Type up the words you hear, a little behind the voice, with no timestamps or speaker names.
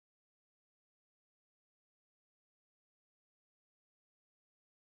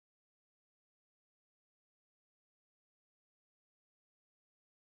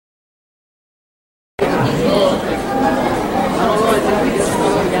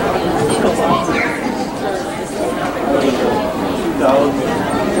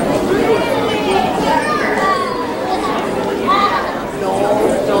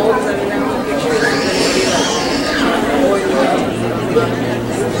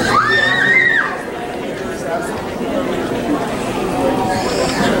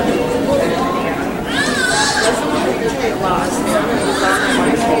lost. I was on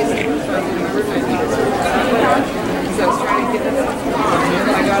MySpace, so I remembered my password. Because I was trying to get it.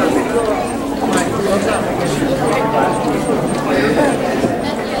 I got a video of my close up.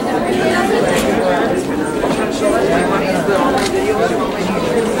 My money is the only videos from my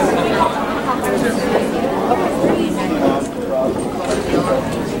YouTube.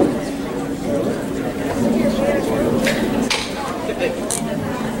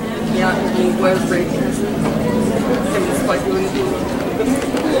 Yeah, he was breaking his and just like doing it.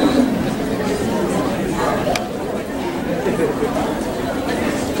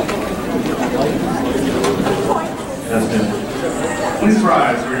 Please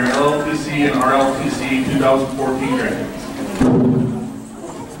rise for your LLTC and RLTC 2014 graduates.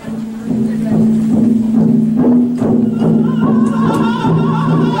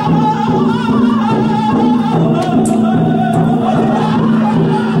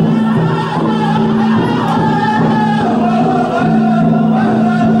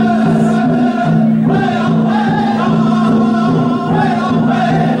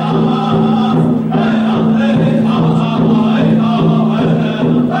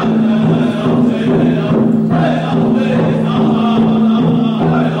 Hey,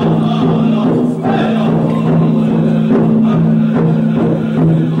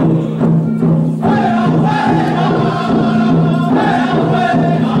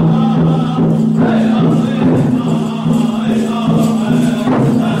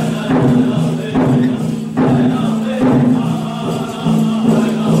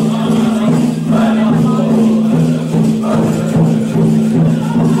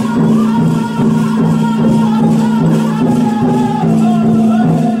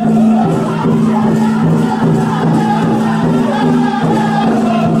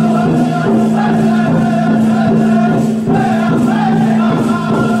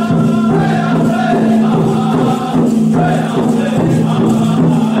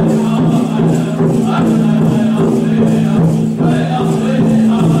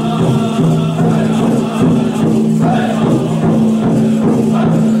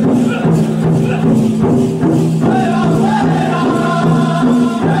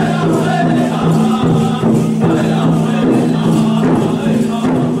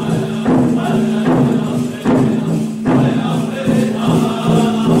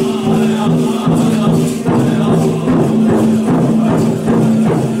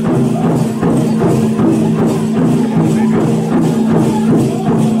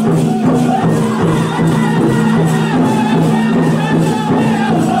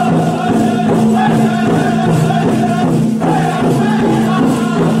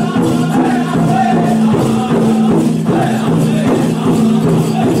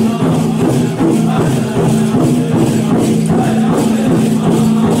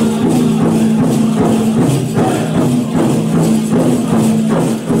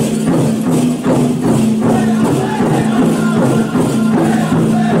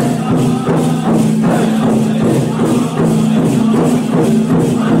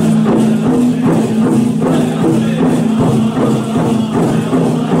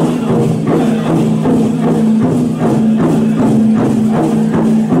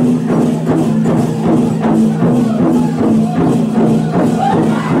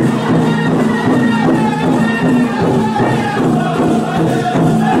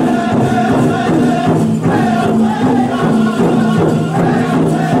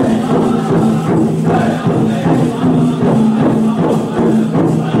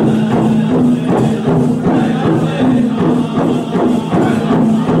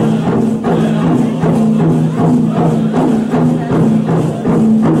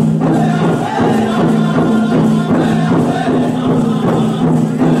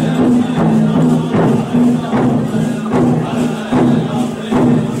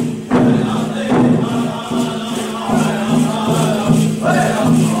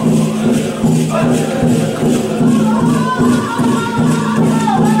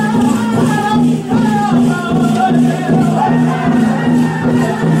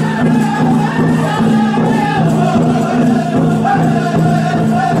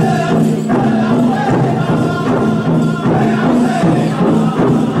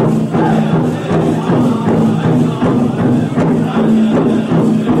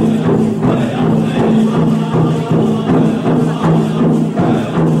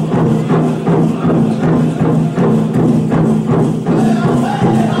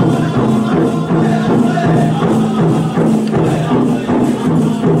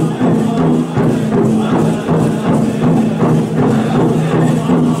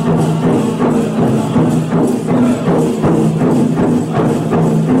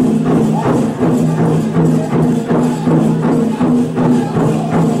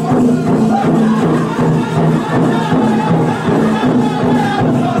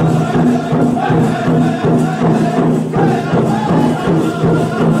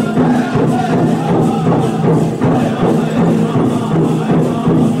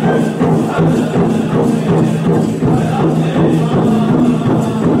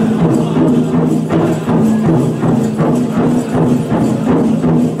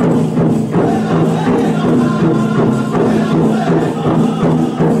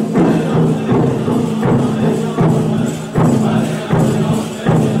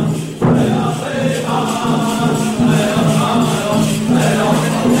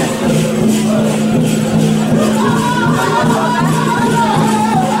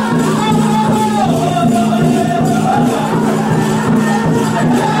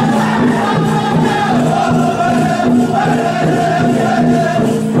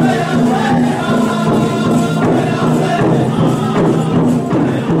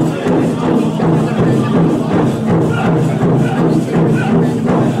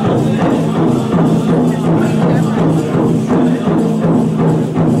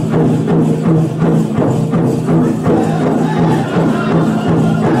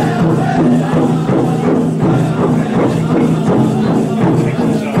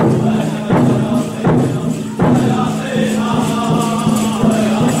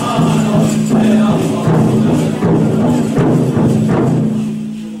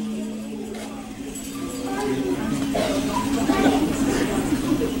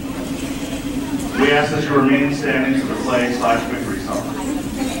 We ask that you remain standing for the flag/victory song.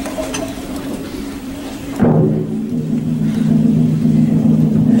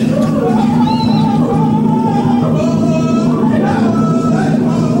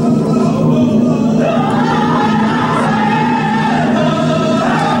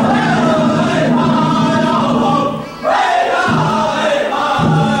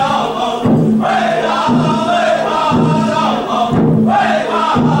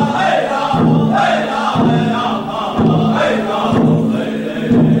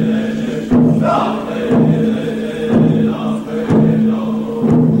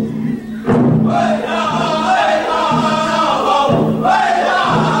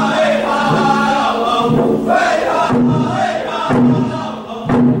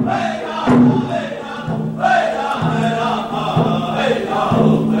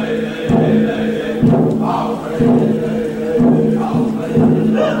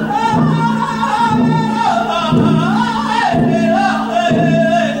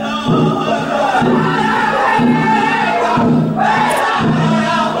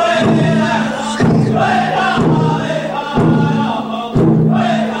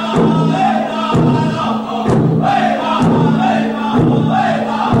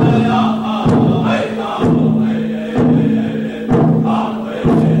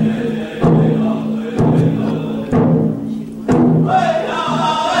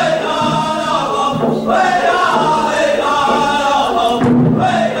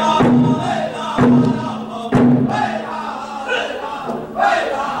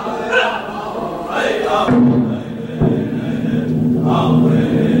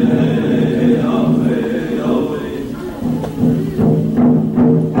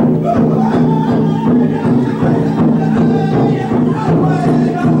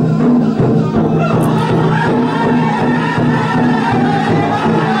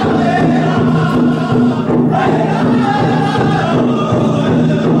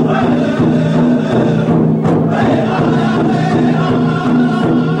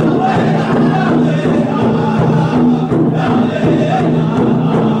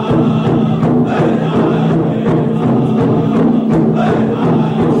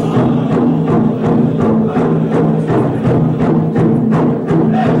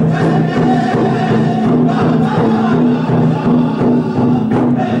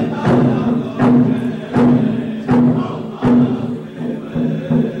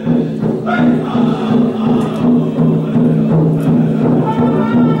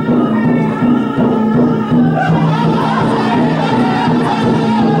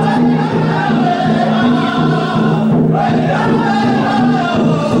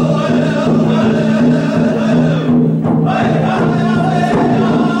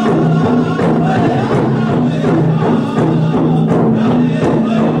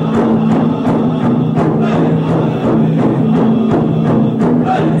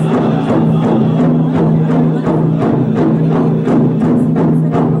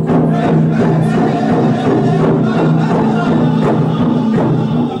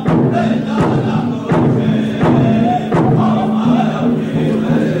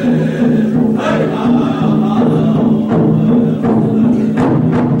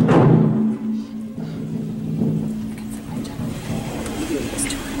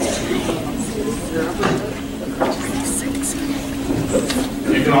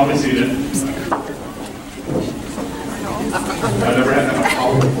 You can all be seated. I've never had that much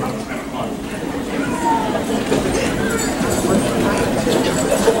call before. It's kind of fun.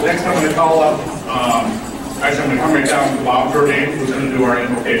 Next, I'm going to call up, actually, I'm going to come right down to Bob Jordan, who's going to do our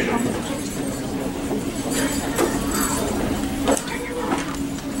invocation.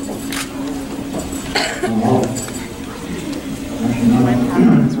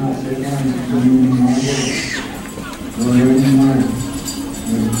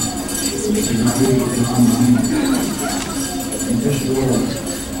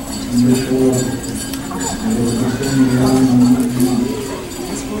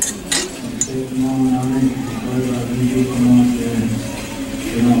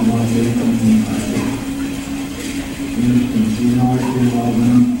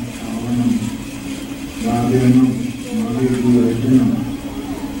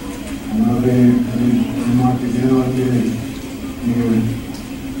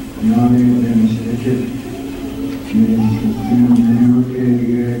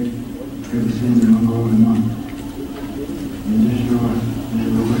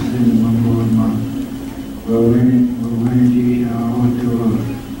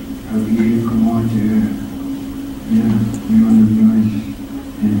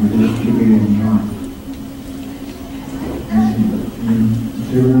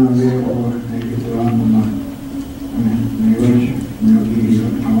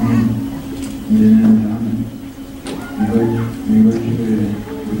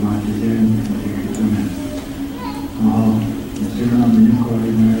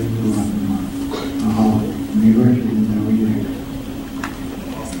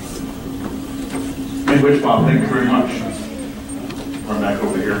 Which, Bob, thank you very much. I'm back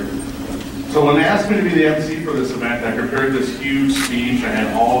over here. So when they asked me to be the MC for this event, I prepared this huge speech. I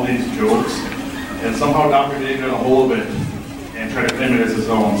had all these jokes, and somehow Dr. Dave got a hold of it and tried to claim it as his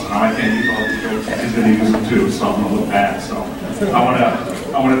own. So now I can't use all these jokes. He's going to use them too, so I'm going to look bad. So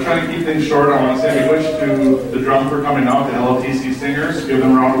I want to try to keep things short. I want to say a wish to the drum for coming out, the LLTC singers. Give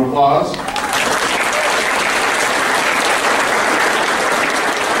them a round of applause.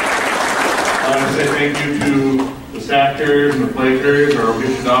 I want to say thank you to the staff carriers and the flag carriers, or I'll get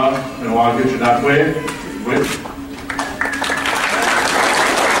you done, and I'll get you that way. Which?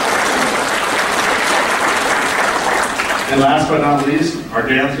 And last but not least, our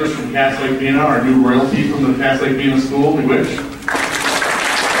dancers from Cass Lake Bena, our new royalty from the Cass Lake Bena School, which?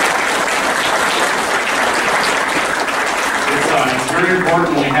 It's very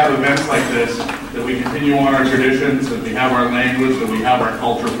important when we have events like this that we continue on our traditions, that we have our language, that we have our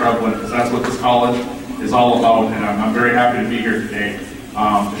culture prevalent, because that's what this college is all about, and I'm very happy to be here today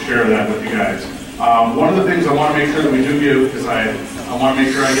to share that with you guys. One of the things I want to make sure that we do give is I want to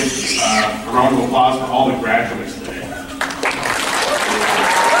make sure I get a round of applause for all the graduates today.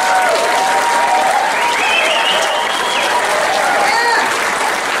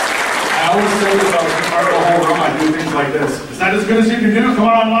 I always say about part of the whole room, I do things like this. Is that as good as you can do? Come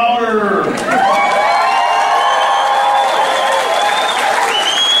on, louder!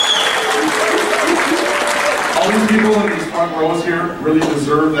 All these people in these front rows here really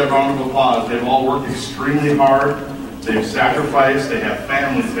deserve that round of applause. They've all worked extremely hard. They've sacrificed. They have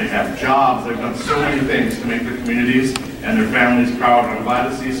families. They have jobs. They've done so many things to make their communities and their families proud. And I'm glad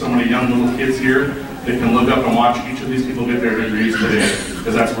to see so many young little kids here that can look up and watch each of these people get their degrees today,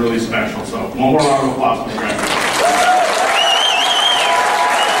 because that's really special. So one more round of applause for the graduates.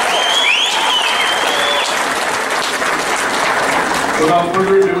 Without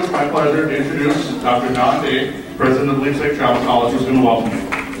further ado, it's my pleasure to introduce Dr. Don Day, President of Leech Lake Tribal College, who's going to welcome you.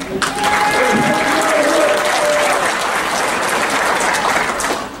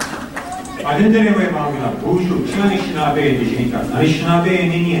 Adenderewe mangina bushu chani shinabe dijinka nani shinabe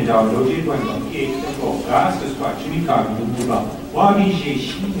nini enda loji kwenda kieko gasto swa chimika nduba wagi she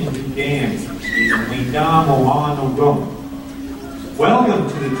shinin dam indamo mano dom. Welcome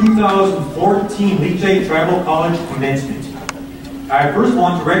to the 2014 Leech Lake Tribal College commencement. I first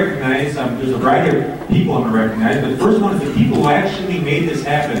want to recognize, there's a variety of people I'm going to recognize, but the first one is the people who actually made this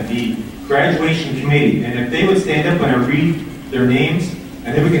happen, the graduation committee. And if they would stand up when I read their names,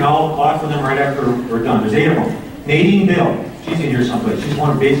 and then we can all applaud for them right after we're done. There's 8 of them. Nadine Bill, she's in here someplace. She's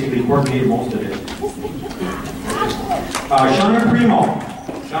one who basically coordinated most of it. Shauna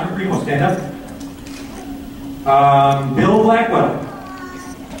Primo, stand up. Bill Blackwell.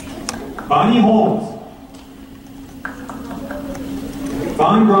 Bonnie Holmes.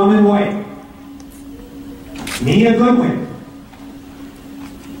 Von Grumman White. Mia Goodwin.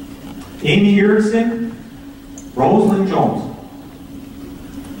 Amy Erickson. Rosalind Jones.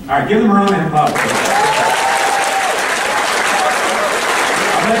 All right, give them a round of applause.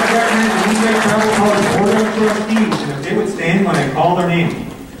 I'd like to recognize the Leech Lake Tribal College Board of Trustees, and if they would stand when I call their name.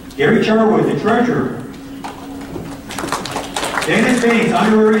 Gary Charwood, the treasurer. Dennis Baines,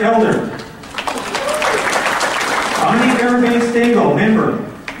 honorary elder. Connie Fairbanks Stagel, member.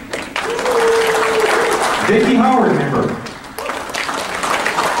 Vicki Howard, member.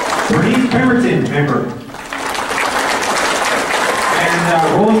 Bernice Pemberton, member.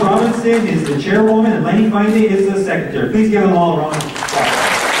 And Roland Robinson is the chairwoman, and Lenny Finde is the secretary. Please give them all a round of applause.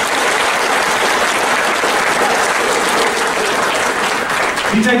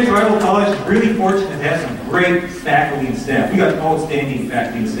 Leech Lake Tribal College is really fortunate to have some great faculty and staff. We got outstanding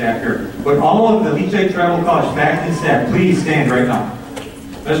faculty and staff here. But all of the Leech Lake Tribal College faculty and staff, please stand right now.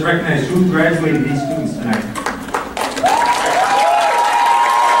 Let's recognize who graduated these students tonight.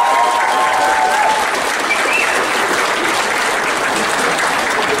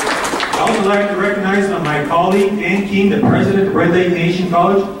 I'd also like to recognize my colleague, Dan King, the president of Red Lake Nation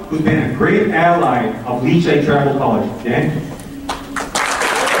College, who's been a great ally of Leech Lake Tribal College. Dan?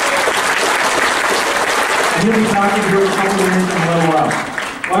 And he'll be talking here for a couple of minutes in a little while.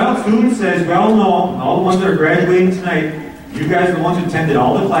 Well, students, as we all know, all the ones that are graduating tonight, you guys are the ones who attended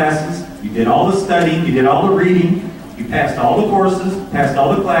all the classes, you did all the studying, you did all the reading, you passed all the courses, passed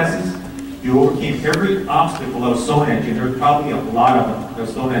all the classes, you overcame every obstacle that was thrown at you. There's probably a lot of them that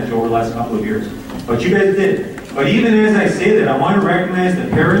was thrown at you over the last couple of years. But you guys did. But even as I say that, I want to recognize the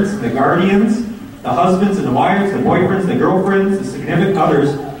parents, the guardians, the husbands and the wives, the boyfriends, the girlfriends, the significant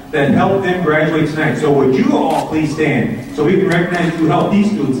others that helped them graduate tonight. So would you all please stand so we can recognize who helped these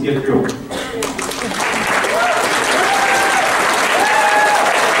students get through.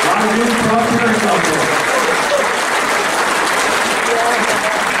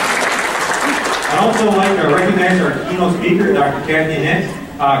 I'd also like to recognize our keynote speaker, Dr. Annette.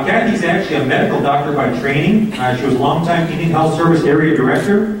 Kathy's actually a medical doctor by training. She was a longtime Indian Health Service Area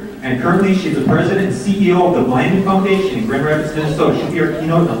Director, and currently she's the president and CEO of the Blinding Foundation in Grand Rapids, Minnesota. She'll be our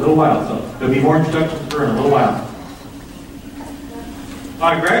keynote in a little while, so there'll be more introductions for her in a little while.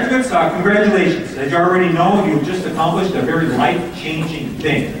 Graduates, congratulations. As you already know, you've just accomplished a very life-changing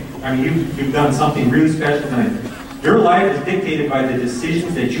thing. I mean, you've done something really special tonight. Your life is dictated by the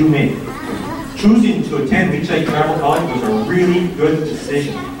decisions that you make. Choosing to attend Leech Lake Tribal College was a really good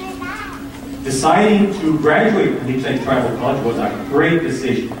decision. Deciding to graduate from Leech Lake Tribal College was a great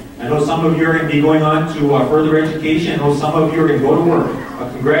decision. I know some of you are going to be going on to further education. I know some of you are going to go to work.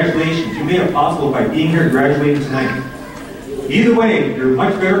 But congratulations, you made it possible by being here and graduating tonight. Either way, you're in a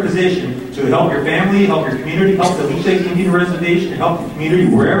much better position to help your family, help your community, help the Leech Lake Indian Reservation, help the community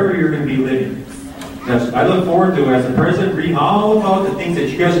wherever you're going to be living. I look forward to, as the president, reading all about the things that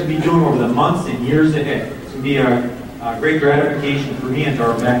you guys will be doing over the months and years ahead. It's going to be a great gratification for me and to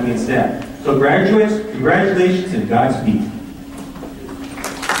our faculty and staff. So graduates, congratulations and Godspeed.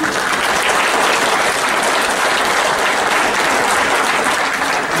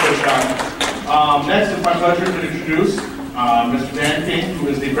 Next, it's my pleasure to introduce Mr. Dan King, who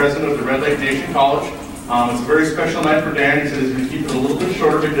is the president of the Red Lake Nation College. It's a very special night for Dan. He said he's going to keep it a little bit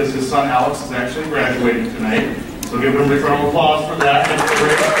shorter because his son Alex is actually graduating tonight. So give him a big round of applause for that. That's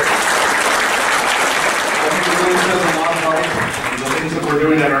great. I think it really says a lot about the things that we're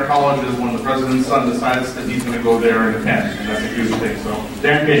doing at our colleges when the president's son decides that he's going to go there and attend. And that's a huge thing. So,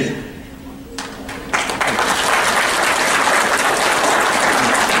 Dan King.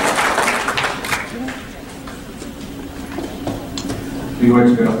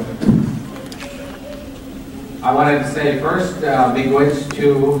 Bill. I wanted to say first, miigwech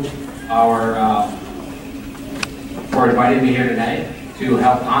to for inviting me here tonight to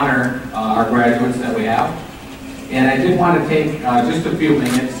help honor our graduates that we have. And I did want to take just a few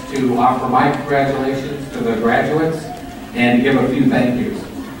minutes to offer my congratulations to the graduates and to give a few thank yous.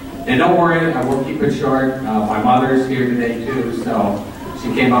 And don't worry, I will keep it short. My mother's here today too, so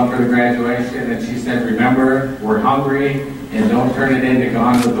she came up for the graduation and she said, remember, we're hungry and don't turn it into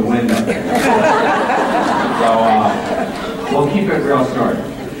Gone with the Wind. So we'll keep it real short.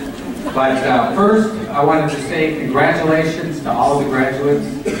 But first, I wanted to say congratulations to all of the graduates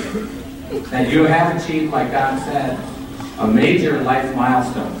that you have achieved, like Don said, a major life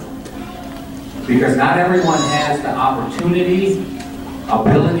milestone. Because not everyone has the opportunity,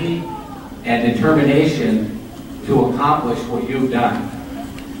 ability, and determination to accomplish what you've done.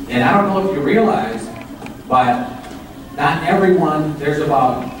 And I don't know if you realize, but not everyone,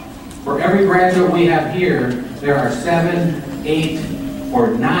 for every graduate we have here, there are 7, 8, or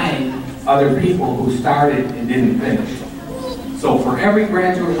 9 other people who started and didn't finish. So for every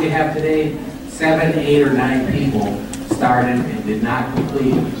graduate we have today, 7, 8, or 9 people started and did not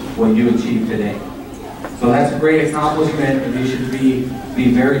complete what you achieved today. So that's a great accomplishment, and you should be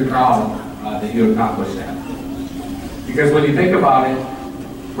very proud that you accomplished that. Because when you think about it,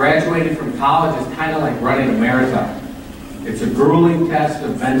 graduating from college is kind of like running a marathon. It's a grueling test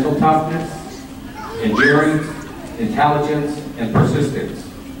of mental toughness, endurance, intelligence, and persistence.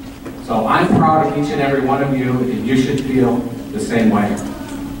 So I'm proud of each and every one of you, and you should feel the same way.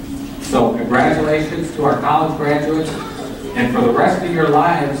 So congratulations to our college graduates, and for the rest of your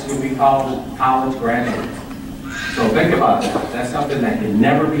lives, you'll be called college graduates. So think about that. That's something that can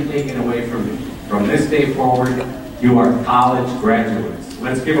never be taken away from you. From this day forward, you are college graduates.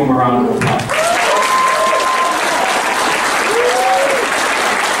 Let's give them a round of applause.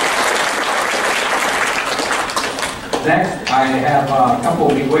 Next, I have a couple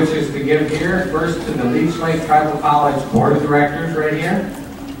of miigweches to give here. First to the Leech Lake Tribal College Board of Directors right here,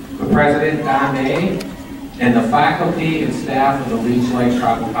 the President, Don Day, and the faculty and staff of the Leech Lake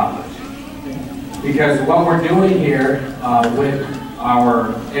Tribal College. Because what we're doing here with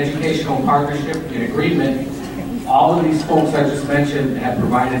our educational partnership and agreement, all of these folks I just mentioned have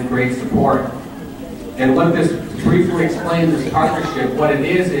provided great support. And what this, to briefly explain this partnership, what it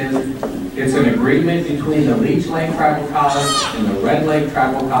is it's an agreement between the Leech Lake Tribal College and the Red Lake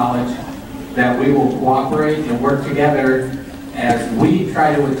Tribal College that we will cooperate and work together as we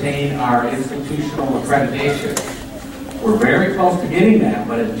try to attain our institutional accreditation. We're very close to getting that,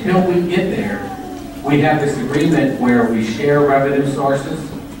 but until we get there, we have this agreement where we share revenue sources,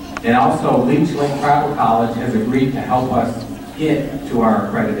 and also Leech Lake Tribal College has agreed to help us get to our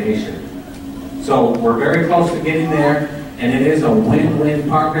accreditation. So we're very close to getting there, and it is a win-win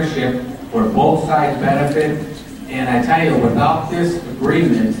partnership where both sides benefit. And I tell you, without this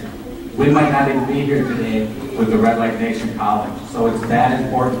agreement, we might not even be here today with the Red Lake Nation College. So it's that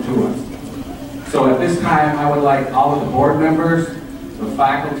important to us. So at this time, I would like all of the board members, the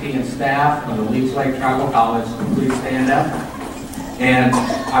faculty and staff of the Leech Lake Tribal College to please stand up. And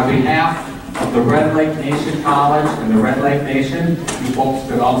on behalf of the Red Lake Nation College and the Red Lake Nation, you folks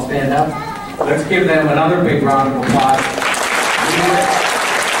could all stand up. Let's give them another big round of applause.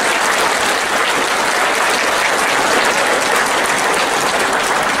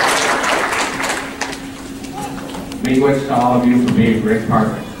 Miigwech to all of you for being great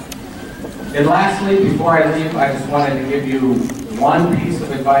partners. And lastly, before I leave, I just wanted to give you one piece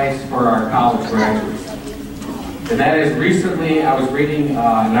of advice for our college graduates. And that is, recently I was reading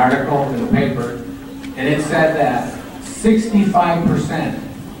an article in the paper, and it said that 65%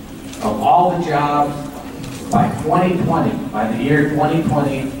 of all the jobs by 2020, by the year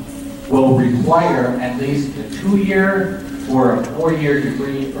 2020, will require at least a 2-year or a 4-year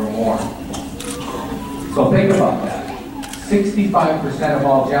degree or more. So think about that. 65% of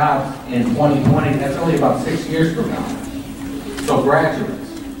all jobs in 2020, that's only about 6 years from now. So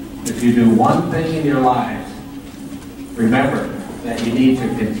graduates, if you do one thing in your lives, remember that you need to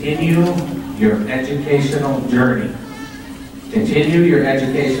continue your educational journey. Continue your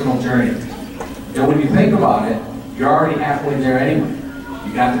educational journey. And when you think about it, you're already halfway there anyway.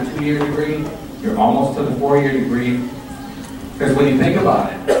 You got the 2-year degree, you're almost to the 4-year degree. Because when you think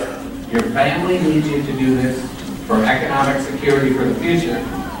about it, your family needs you to do this for economic security for the future.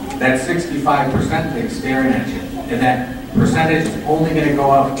 That 65% thing staring at you. And that percentage is only going to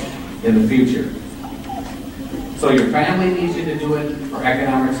go up in the future. So your family needs you to do it for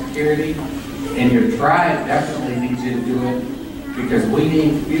economic security, and your tribe definitely needs you to do it because we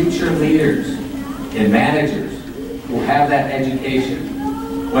need future leaders and managers who have that education.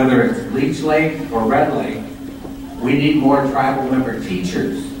 Whether it's Leech Lake or Red Lake, we need more tribal member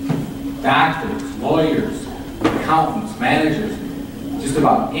teachers, doctors, lawyers, accountants, managers, just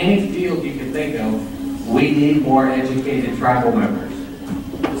about any field you can think of. We need more educated tribal members.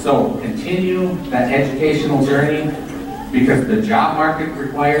 So continue that educational journey because the job market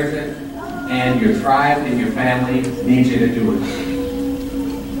requires it and your tribe and your family need you to do it.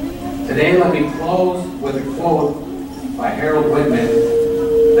 Today, let me close with a quote by Harold Whitman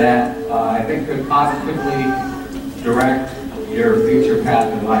that I think could positively direct your future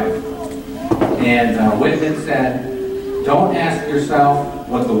path in life. And Whitman said, "Don't ask yourself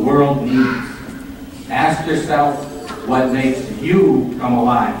what the world needs. Ask yourself what makes you come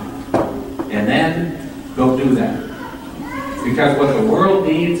alive. And then go do that." Because what the world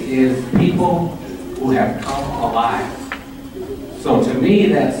needs is people who have come alive. So to me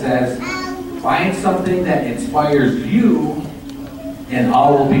that says, find something that inspires you and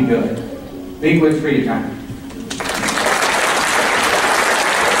all will be good. Miigwech for your time.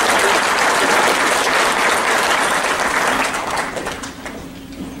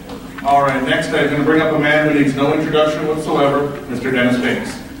 All right, next I'm going to bring up a man who needs no introduction whatsoever, Mr. Dennis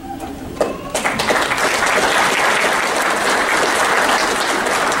Banks.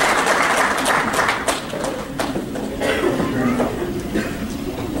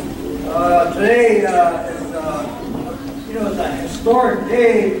 Today is, it's a historic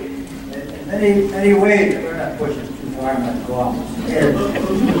day in many ways. We're not pushing too far, I'm not go off.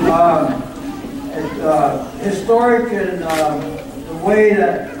 It's historic in the way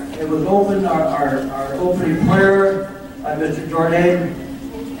that it was opened, our opening prayer by Mr. Jordan.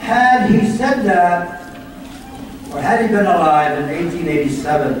 Had he said that, or had he been alive in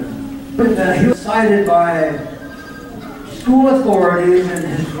 1887, he was cited by school authorities and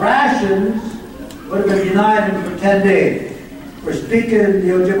his rations would have been denied him for 10 days for speaking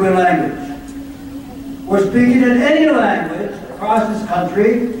the Ojibwe language. Or speaking in any language across this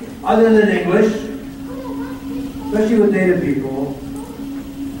country other than English, especially with Native people.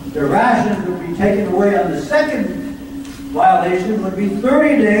 Their rations would be taken away on the second violation, would be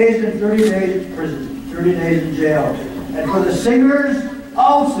 30 days and 30 days in prison, 30 days in jail. And for the singers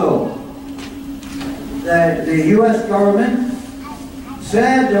also, that the U.S. government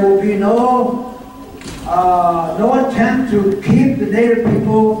said there will be no attempt to keep the Native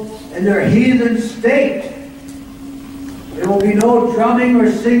people in their heathen state. There will be no drumming or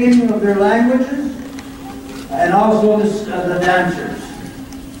singing of their languages, and also the dancers.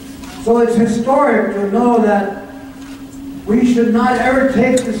 So it's historic to know that we should not ever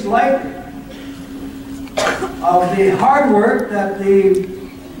take this lightly of the hard work that the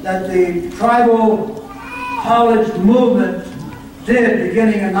tribal college movement did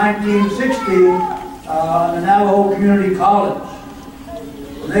beginning in 1960 on the Navajo Community College.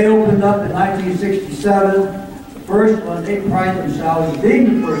 They opened up in 1967, the first one. They pride themselves as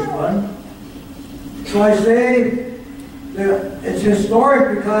being the first one. So I say it's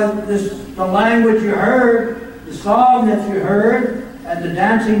historic because the language you heard, the song that you heard, and the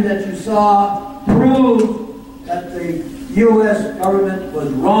dancing that you saw proved that the U.S. government was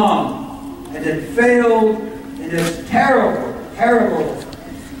wrong, and it failed in its terrible, terrible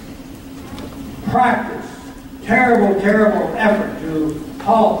practice, terrible, terrible effort to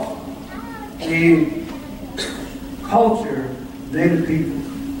halt the culture of Native people.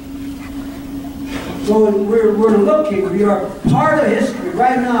 So we're looking, we are part of history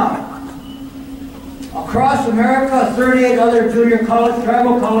right now. Across America, 38 other junior college,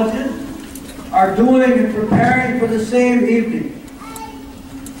 tribal colleges are doing and preparing for the same evening.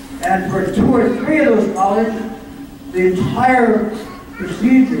 And for 2 or 3 of those colleges, the entire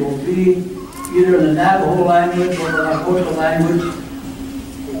procedure will be either in the Navajo language or the Lakota language.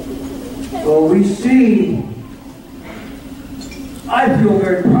 So we see, I feel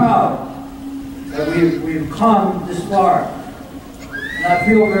very proud that we've come this far. And I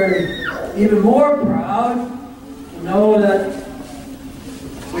feel even more proud to know that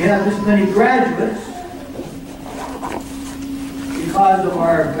we have this many graduates because of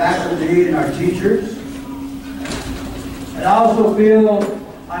our faculty and our teachers. And I also feel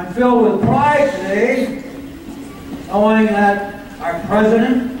I'm filled with pride today knowing that our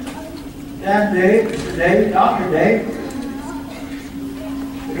president, Dan Day, Mr. Day, Dr. Day,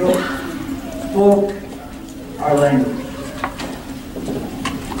 spoke our language.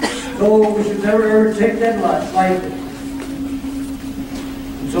 So we should never ever take that lightly.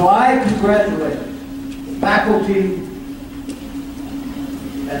 So I congratulate the faculty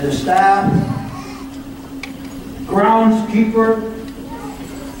and the staff, groundskeeper,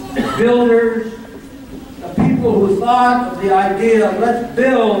 the builders, the people who thought of the idea of let's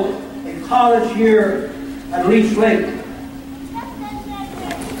build a college here at Leech Lake.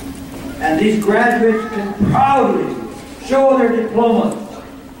 And these graduates can proudly show their diplomas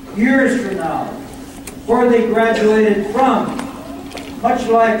years from now where they graduated from. Much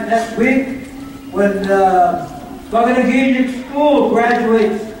like next week when Buganagijic School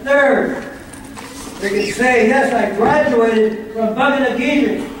graduates third. They can say, yes, I graduated from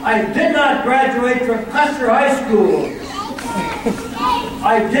Buganagijic. I did not graduate from Custer High School.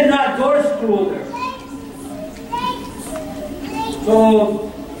 I did not go to school there.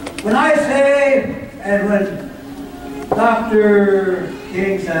 So when I say, and when Dr.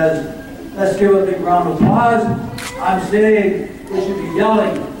 King says, let's give a big round of applause, I'm saying we should be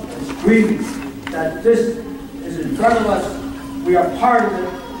yelling and screaming that this is in front of us, we are part of it,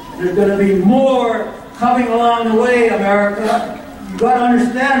 and there's going to be more coming along the way, America. You've got to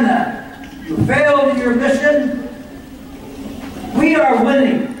understand that. You failed in your mission, we are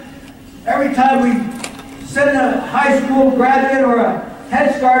winning. Every time we send a high school graduate or a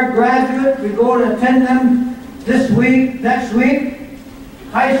Head Start graduate, we go to attend them this week, next week,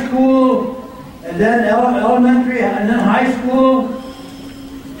 high school, and then elementary, and then high school.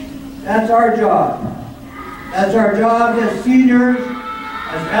 That's our job. That's our job as seniors,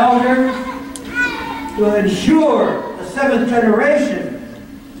 as elders, to ensure the 7th generation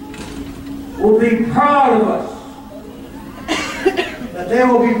will be proud of us. That they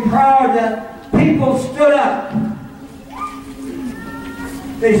will be proud that people stood up.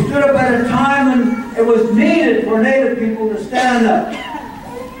 They stood up at a time when it was needed for Native people to stand up.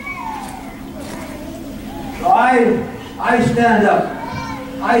 So I stand up.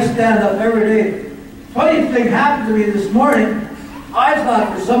 I stand up every day. Funny thing happened to me this morning. I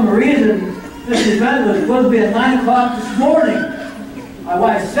thought for some reason this event was supposed to be at 9 o'clock this morning.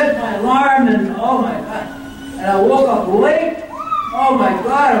 I set my alarm and oh my God. And I woke up late. Oh my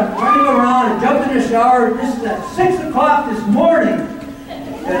God, I'm running around and jumped in the shower. This is at 6 o'clock this morning.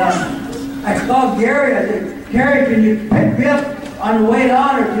 And I called Gary. I said, Gary, can you pick me up on the way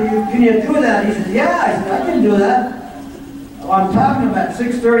down, or can you do that? He said, yeah. I said, I can do that. Well, I'm talking about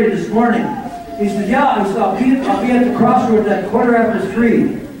 6:30 this morning. He said, yeah. He said, I'll be at the crossroads at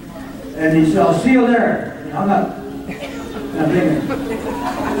 3:15. And he said, I'll see you there. And he hung up. And I'm thinking,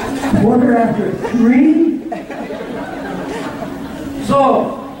 3:15? So,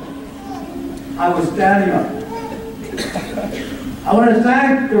 I was standing up. I want to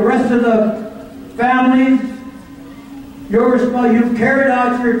thank the rest of the families. You've carried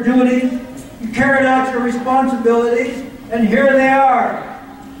out your duties, you carried out your responsibilities, and here they are.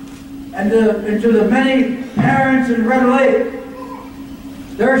 And to the many parents in Red Lake,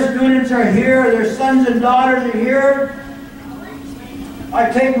 their students are here, their sons and daughters are here, I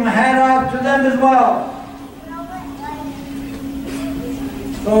take my hat off to them as well.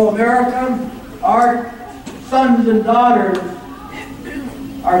 So America, our sons and daughters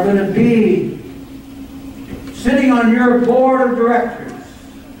are going to be sitting on your board of directors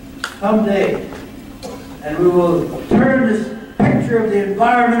someday. And we will turn this picture of the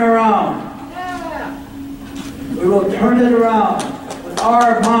environment around. We will turn it around with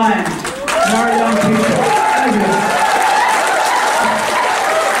our minds and our young people. Thank you.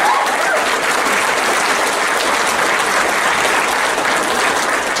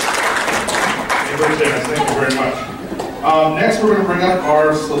 Thank you very much. Next, we're going to bring up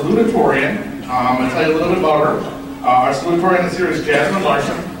our salutatorian. I'm going to tell you a little bit about her. Our salutatorian this year is Jasmine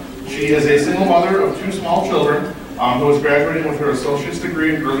Larson. She is a single mother of 2 small children who is graduating with her associate's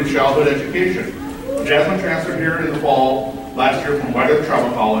degree in early childhood education. Jasmine transferred here in the fall last year from Leech Lake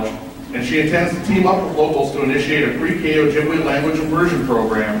Tribal College, and she intends to team up with locals to initiate a pre-K Ojibwe language immersion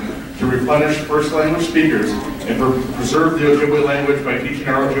program to replenish first language speakers and preserve the Ojibwe language by teaching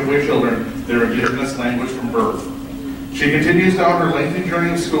our Ojibwe children their indigenous language from birth. She continues down her lengthy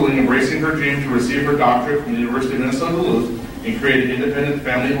journey of schooling, embracing her dream to receive her doctorate from the University of Minnesota Duluth and create an independent,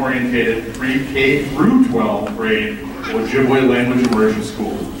 family-oriented pre-K through 12th grade Ojibwe language immersion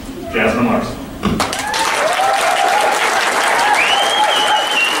school. Jasmine Larson.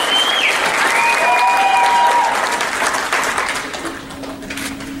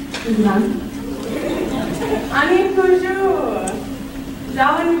 Ani Kuju,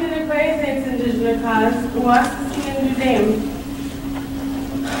 Jawan Vina Kwaze, Indigenous cause, was singing name.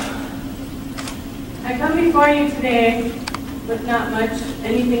 I come before you today with not much,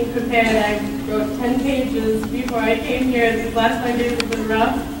 anything prepared. I wrote 10 pages before I came here. These last 5 days have been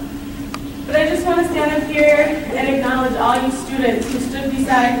rough. But I just want to stand up here and acknowledge all you students who stood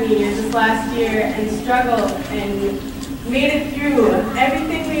beside me this last year and struggled and made it through.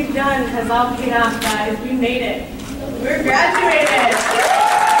 Everything we've done has all paid off, guys. We made it. We're graduated.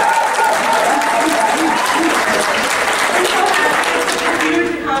 I'm so happy. It's a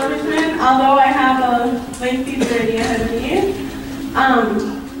huge accomplishment, although I have a lengthy journey ahead of me.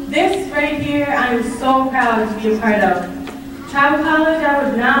 This right here, I'm so proud to be a part of. Tribal College, I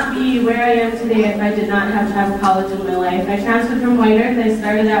would not be where I am today if I did not have Tribal College in my life. I transferred from White Earth. I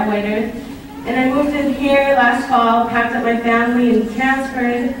started at White Earth. And I moved in here last fall, packed up my family and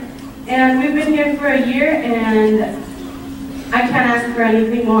transferred. And we've been here for a year and I can't ask for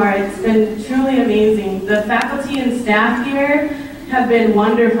anything more. It's been truly amazing. The faculty and staff here have been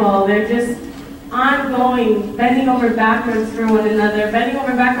wonderful. They're just ongoing, bending over backwards for one another, bending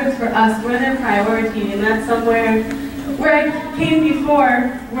over backwards for us. We're their priority, and that's somewhere where I came before,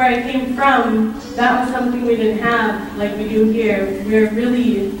 where I came from, that was something we didn't have like we do here. We're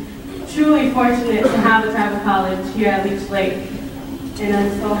really truly fortunate to have a tribal college here at Leech Lake, and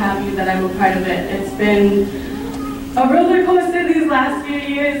I'm so happy that I'm a part of it. It's been a roller coaster these last few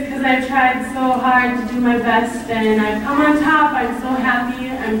years because I've tried so hard to do my best, and I've come on top. I'm so happy.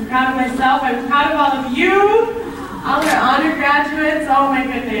 I'm proud of myself. I'm proud of all of you, all our honor graduates. Oh my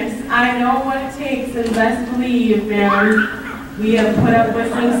goodness, I know what it takes, and best believe, man, we have put up with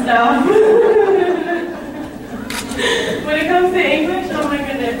some stuff. When it comes to English, oh my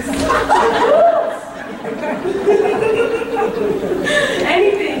goodness.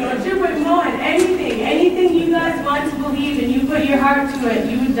 Anything, Ojibwe Moan, anything you guys want to believe and you put your heart to it,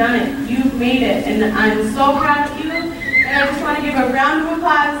 you've done it, you've made it, and I'm so proud of you. And I just want to give a round of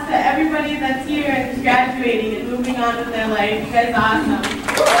applause to everybody that's here and is graduating and moving on with their life. You guys are awesome.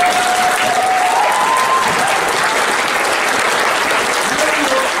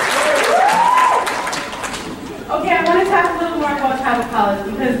 Okay, I want to talk a little more about Tribal College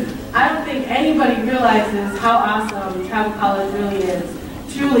because I don't think anybody realizes how awesome Tribal College really is.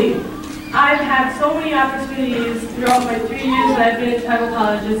 Truly. I've had so many opportunities throughout my 3 years that I've been in Tribal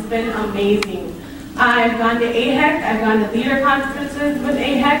College. It's been amazing. I've gone to AHEC, I've gone to leader conferences with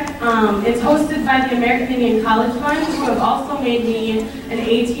AHEC. It's hosted by the American Indian College Fund, who have also made me an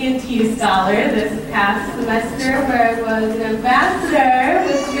AT&T scholar this past semester, where I was an ambassador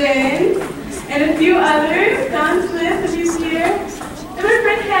with Vince and a few others. Don Smith, if he's here. And my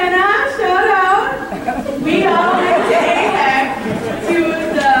friend Hannah, shout out. We all went to AHEC to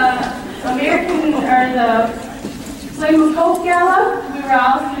the American, or the Flame of Hope Gala. We were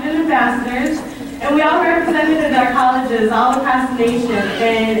all student ambassadors. And we all represented our colleges all across the nation,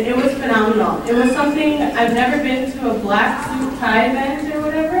 and it was phenomenal. It was something, I've never been to a black suit tie event or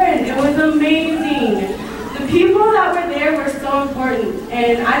whatever, and it was amazing. The people that were there were so important,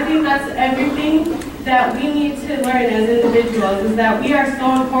 and I think that's everything that we need to learn as individuals, is that we are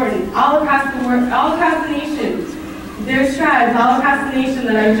so important all across the world, all across the nation. there's tribes all across the nation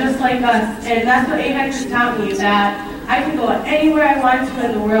that are just like us, and that's what APEX has taught me, that I can go anywhere I want to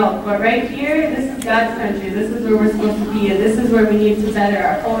in the world, but right here, this is God's country, this is where we're supposed to be, and this is where we need to better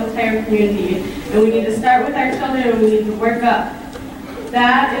our whole entire community, and we need to start with our children, and we need to work up.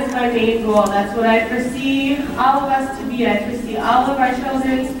 That is my main goal. That's what I foresee all of us to be. I foresee all of our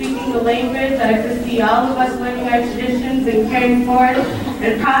children speaking the language. I foresee all of us learning our traditions and carrying forth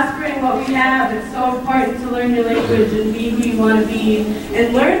and prospering what we have. It's so important to learn your language and be who you want to be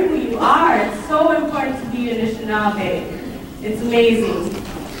and learn who you are. It's so important to be Anishinaabe. It's amazing.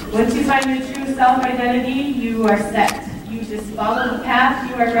 Once you find your true self-identity, you are set. You just follow the path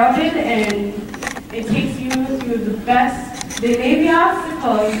you are routed, and it takes you through the best. They may be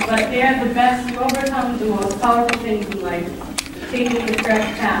obstacles, but they are the best. You overcome the most powerful things in life, taking the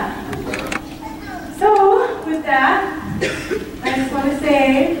correct path. So, with that, I just want to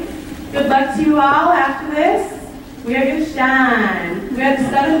say good luck to you all after this. We are going to shine. We are the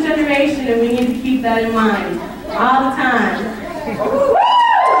 7th generation, and we need to keep that in mind all the time.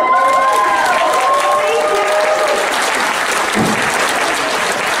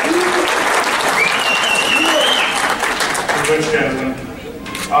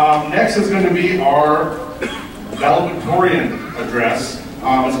 Next is going to be our valedictorian address.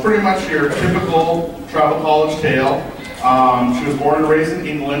 It's pretty much your typical tribal college tale. She was born and raised in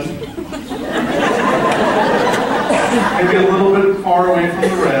England. Maybe a little bit far away from the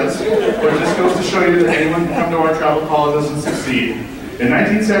res, but it just goes to show you that anyone can come to our tribal colleges and succeed. In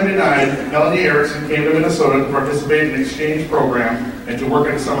 1979, Melanie Erickson came to Minnesota to participate in an exchange program and to work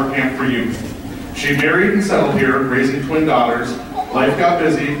at a summer camp for youth. She married and settled here, raising twin daughters. Life got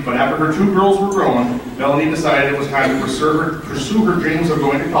busy, but after her 2 girls were grown, Melanie decided it was time to pursue her dreams of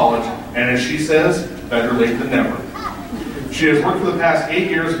going to college, and as she says, better late than never. She has worked for the past 8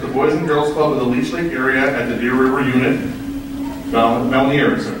 years at the Boys and Girls Club of the Leech Lake area at the Deer River Unit. Melanie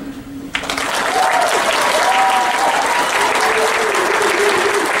Erickson.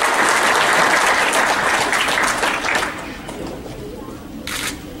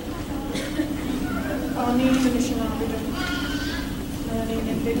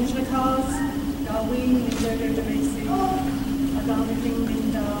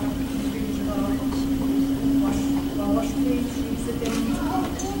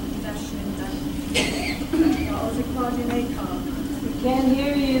 Can't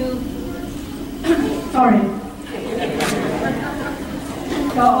hear you. Sorry.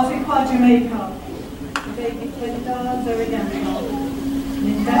 Ozikwa Jamaica. Baby Kinda, Zerigamma.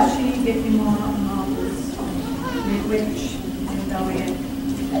 Nindashi, Gitmimona, Marbles. Midwich, Nindawian.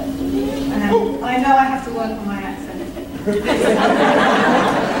 And I know I have to work on my accent.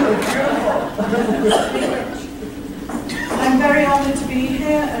 I'm very honoured to be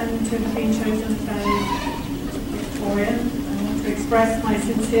here and to have been chosen Victorian. To express my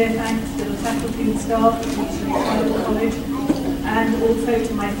sincere thanks to the faculty and staff at Leech Lake Tribal College and also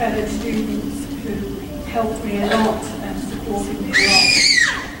to my fellow students who helped me a lot and supported me a lot.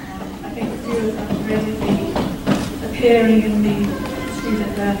 I think a few of them are readily appearing in the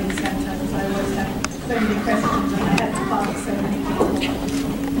Student Learning Centre because I always had so many questions and I had to ask so many people.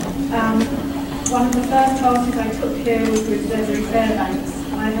 One of the first classes I took here was with Desiree Fairbanks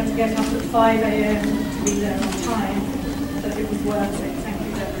and I had to get up at 5 AM to be there on time. But it was worth it. Thank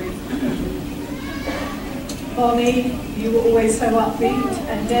you, Deborah. Bonnie, you were always so upbeat,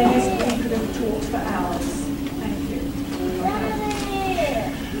 and Dennis, we could have talked for hours. Thank you.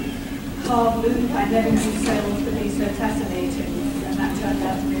 Carl Luke, I never knew sales could be so fascinating, and that turned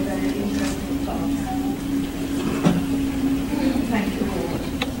out to be a very interesting class. Thank you all.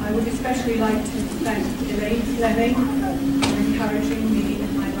 I would especially like to thank Elaine Fleming for encouraging me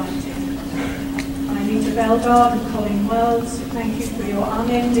in my writing. Anita Belgard and Colin Wells, thank you for your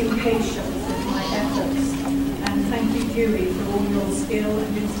unending patience with my efforts. And thank you, Dewey, for all your skill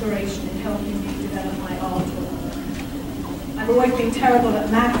and inspiration in helping me develop my artwork. I've always been terrible at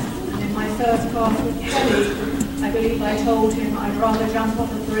maths, and in my first class with Kelly, I believe I told him I'd rather jump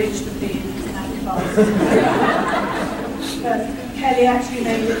off a bridge than be in his math class. But Kelly actually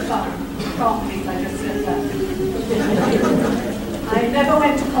made it fun. I can't believe I just said that. I never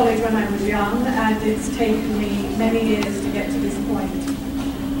went to college when I was young, and it's taken me many years to get to this point.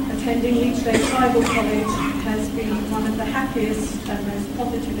 Attending Leech Lake Tribal College has been one of the happiest and most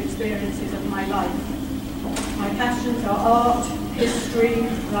positive experiences of my life. My passions are art, history,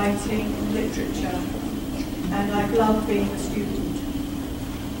 writing, literature, and I've loved being a student.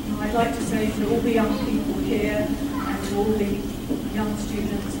 And I'd like to say to all the young people here, and to all the young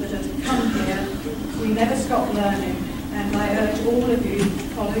students that are to come here, we never stop learning. And I urge all of you to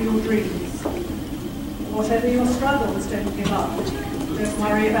follow your dreams. Whatever your struggles, don't give up. Don't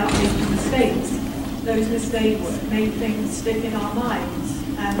worry about making mistakes. Those mistakes make things stick in our minds,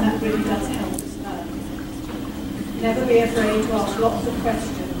 and that really does help us learn. Never be afraid to ask lots of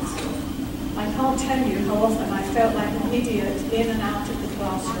questions. I can't tell you how often I felt like an idiot in and out of the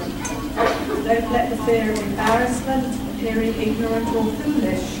classroom. Don't let the fear of embarrassment, appearing ignorant or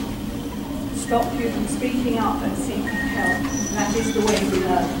foolish, stop you from speaking up and seeking help. That is the way we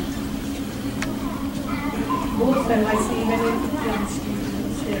learn. Also, I see many young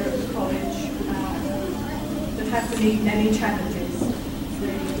students here at the college that have to meet many challenges.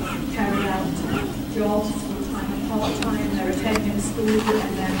 They carry out jobs full-time and part-time, they're attending school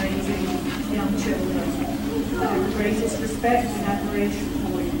and they're raising young children. I have the greatest respect and admiration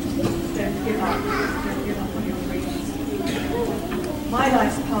for you. Don't give up. Don't give up on your dreams. My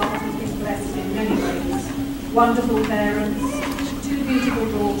life's path has been blessed in many ways. Wonderful parents, 2 beautiful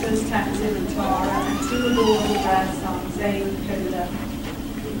daughters, Tamsin and Tara, and 2 adorable grandsons, Zane and Coda.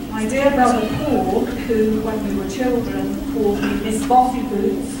 My dear brother Paul, who, when we were children, called me Miss Bossy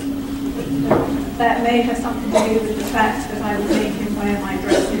Boots. That may have something to do with the fact that I would make him wear my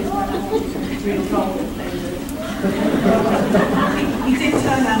dresses when I wanted him to real gold and play with. He did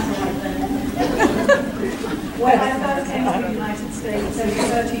turn out right there. When I first came to the United States over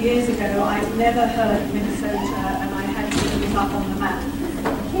 30 years ago, I'd never heard of Minnesota, and I had to look it up on the map.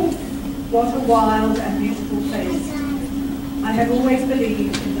 What a wild and beautiful place. I have always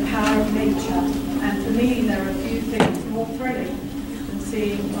believed in the power of nature, and for me there are few things more thrilling than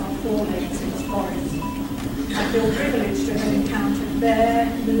seeing our forelegs in the forest. I feel privileged to have encountered bear,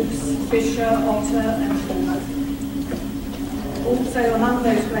 moose, fisher, otter and hawk. Also among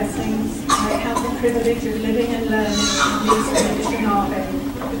those blessings, I count the privilege of living and learning in the Anishinaabe,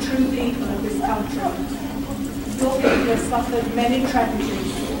 the true people of this country. Your people have suffered many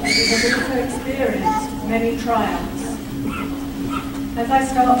tragedies, and you have also experienced many triumphs. As I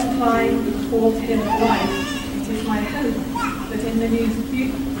start to climb the 4th hill of life, it is my hope that in the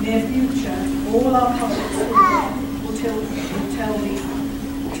near future, all our public schools will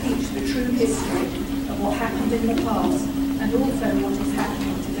teach the true history of what happened in the past and also what is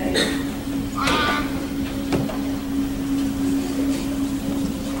happening today.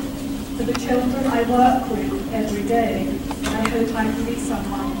 For the children I work with every day, I hope I can be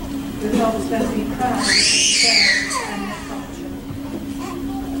someone who helps them be proud of themselves and their culture.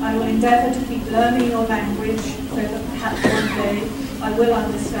 I will endeavour to keep learning your language so that perhaps one day I will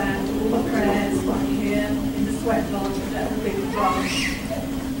understand all the prayers I hear in the sweat lodge of that big drum.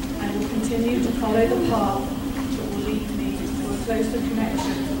 I will continue to follow the path that will lead me to a closer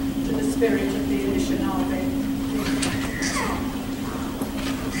connection to the spirit of the Anishinaabe.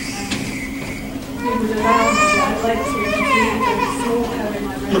 If you would allow me, I'd like to read a small poem I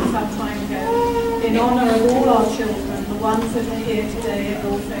wrote some time ago in honour of all our children, the ones that are here today and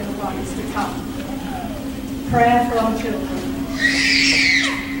also the ones to come. Prayer for our children.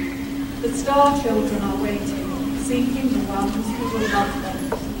 The star children are waiting, seeking the ones who will love them.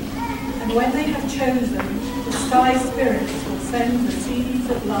 And when they have chosen, the sky spirits will send the seeds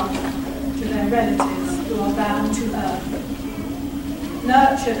of love to their relatives who are bound to earth.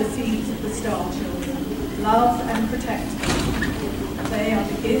 Nurture the seeds of the star children, love and protect them. They are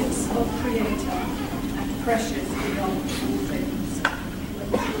the gifts of Creator and precious beyond all things.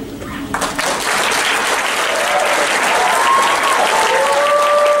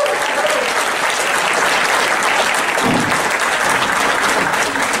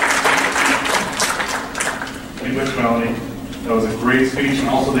 English Melanie. That was a great speech, and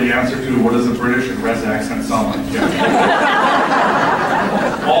also the answer to what does a British and Res accent sound like. Yeah.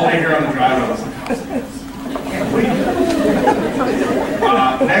 All day here on the drive, I was like, can't wait.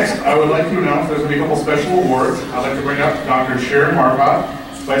 Next, I would like to announce there's going to be a couple special awards. I'd like to bring up Dr. Sharon Marcotte,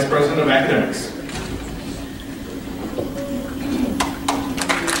 Vice President of Academics.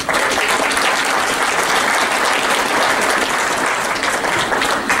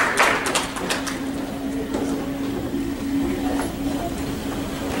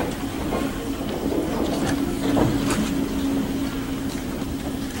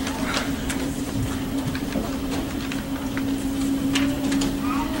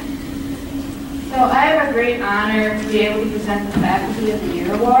 So I have a great honor to be able to present the Faculty of the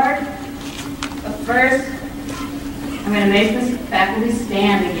Year Award. But first, I'm going to make this faculty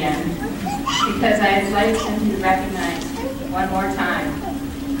stand again because I'd like them to be recognized one more time.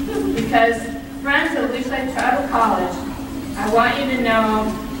 Because friends of Leech Lake Tribal College, I want you to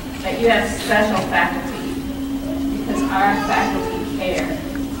know that you have special faculty because our faculty care.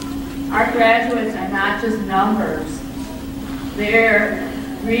 Our graduates are not just numbers. They're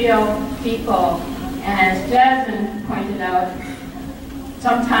real people And as Jasmine pointed out,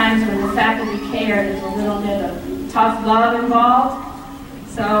 sometimes when the faculty care, there's a little bit of tough love involved.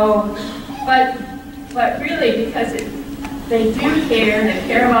 So, but really, because they do care, they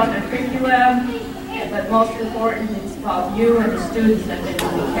care about their curriculum, but most important, it's about you and the students that they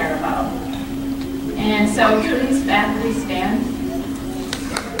really care about. And so please, faculty, stand.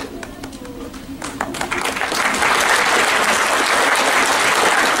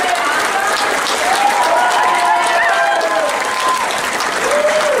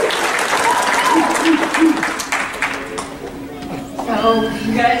 So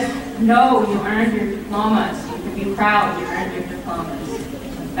you guys know you earned your diplomas. You can be proud you earned your diplomas.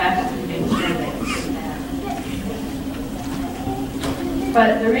 Faculty make sure they do that. But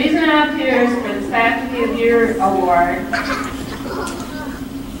the reason I'm up here is for the Faculty of the Year Award.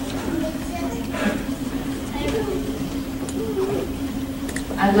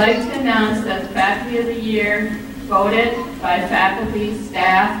 I'd like to announce that the Faculty of the Year, voted by faculty,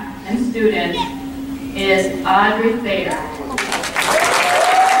 staff, and students, is Audrey Thayer.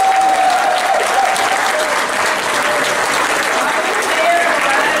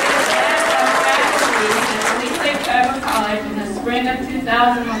 In the spring of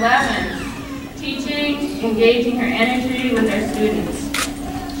 2011, teaching, engaging her energy with her students.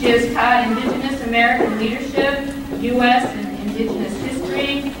 She has taught Indigenous American leadership, U.S. and Indigenous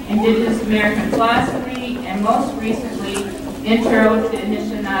history, Indigenous American philosophy, and most recently, Intro to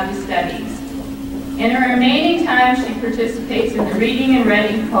Anishinaabe Studies. In her remaining time, she participates in the Reading and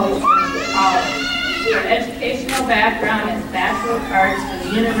Writing Coach for the college. Her educational background is Bachelor of Arts from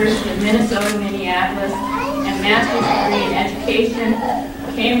the University of Minnesota, Minneapolis, and Master's degree in Education,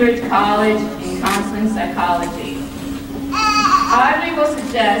 Cambridge College in Counseling Psychology. Audrey will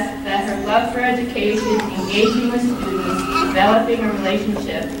suggest that her love for education, engaging with students, developing a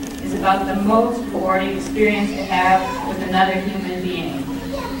relationship is about the most rewarding experience to have with another human being.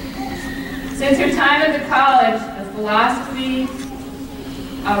 Since her time at the college, the philosophy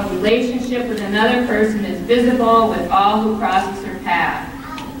of relationship with another person is visible with all who crosses her path.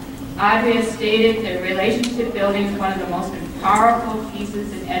 Audrey has stated that relationship building is one of the most powerful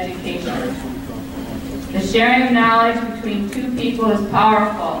pieces in education. The sharing of knowledge between two people is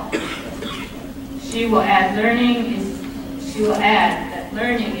powerful. She will add that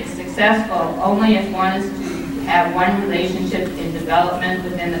learning is successful only if one is to have one relationship in development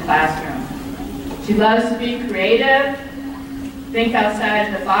within the classroom. She loves to be creative, think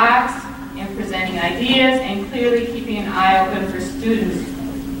outside the box in presenting ideas, and clearly keeping an eye open for students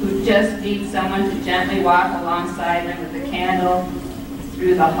who just need someone to gently walk alongside them with a candle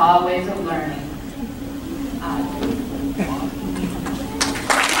through the hallways of learning.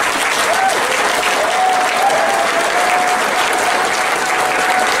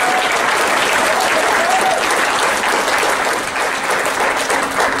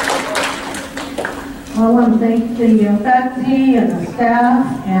 I want to thank the faculty and the staff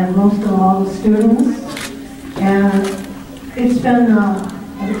and most of all the students. And it's been a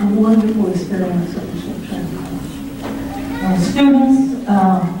wonderful experience at the students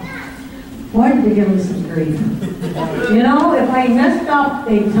wanted to give me some grief. You know, if I messed up,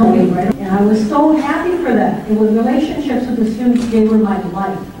 they'd tell me right. And I was so happy for that. It was relationships with the students gave her my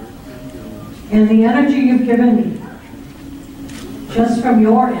life. And the energy you've given me, just from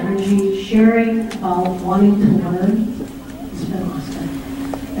your energy, sharing about wanting to learn, it's been awesome.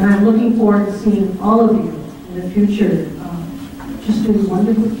 And I'm looking forward to seeing all of you in the future. Just doing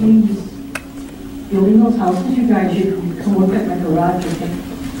wonderful things, building those houses. You guys, you can come look at my garage. Okay?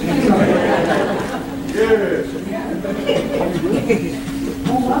 Yes.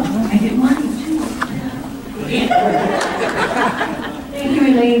 Oh wow, I get money too. Thank you,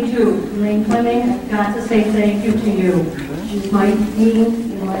 Elaine, too. Elaine Fleming, I've got to say thank you to you. She's my team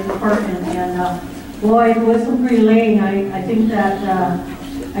in my department, and boy, if it wasn't for Elaine, I think that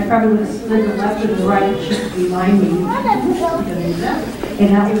I probably would have slid the left or the right. She's behind me. And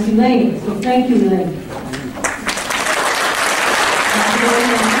that was Elaine. So thank you, Elaine.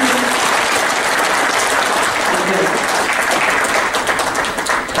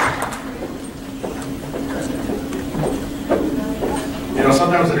 You know,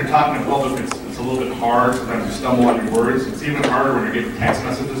 sometimes when you're talking in public, it's a little bit hard. Sometimes you stumble on your words. It's even harder when you're getting text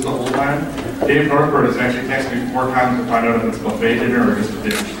messages the whole time. Dave Northford has actually texted me 4 times to find out if it's buffet dinner or just a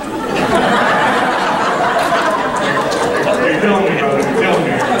dish. You're killing me, brother. You're killing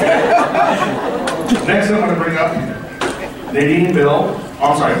me. Next, I'm going to bring up Nadine Bill. Oh,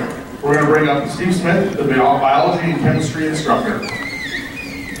 I'm sorry. We're going to bring up Steve Smith, the biology and chemistry instructor.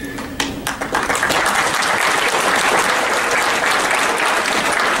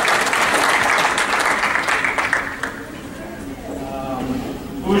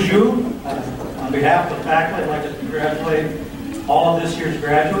 you. On behalf of the faculty, I'd like to congratulate all of this year's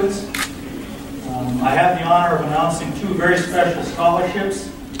graduates. I have the honor of announcing two very special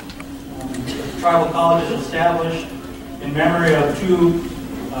scholarships the Tribal College has established in memory of two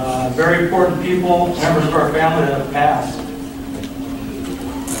very important people, members of our family that have passed.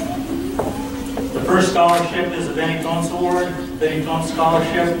 The first scholarship is the Benny Tones Award, Benny Tones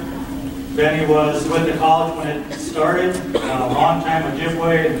Scholarship. Benny was with the college when it started, a long-time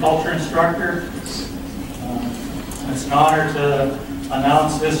Ojibwe and culture instructor. It's an honor to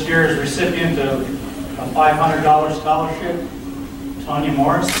announce this year's recipient of a $500 scholarship, Tanya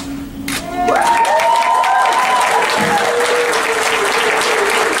Morris.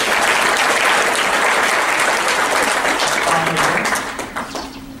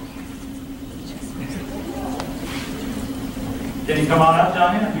 Can you come on up,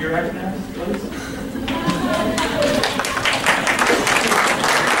 Tanya, if you're recognized, please?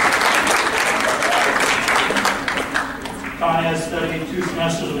 Tanya has studied 2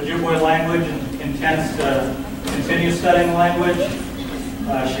 semesters of Ojibwe language and intends to continue studying language.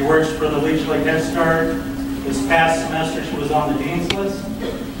 She works for the Leech Lake Head Start. This past semester she was on the Dean's List.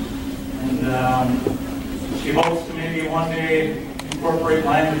 And she hopes to maybe one day incorporate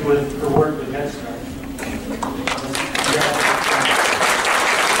language with her work with Head Start.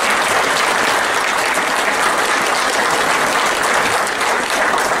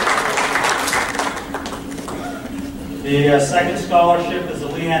 The second scholarship is the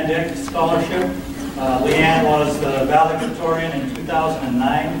Leanne Dick Scholarship. Leanne was the valedictorian in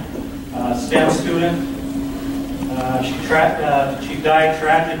 2009, STEM student. She died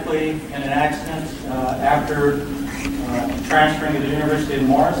tragically in an accident after transferring to the University of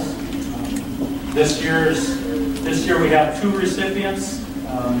Morris. This year we have 2 recipients.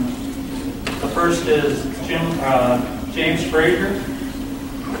 The first is James Frazier.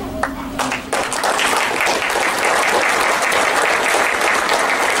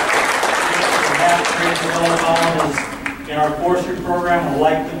 In our forestry program, will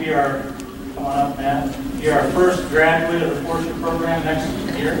likely be our, come on up, Matt, be our first graduate of the forestry program next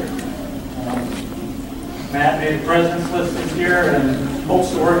year. Matt made the president's list this year and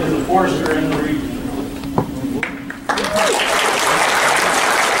hopes to work as a forester in the region.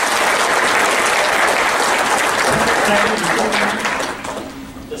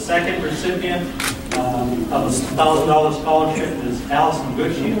 The second recipient of the $1,000 scholarship is Allison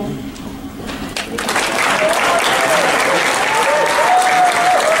Goodshield.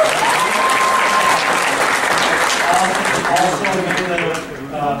 Also made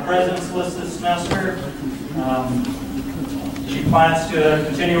the president's list this semester. She plans to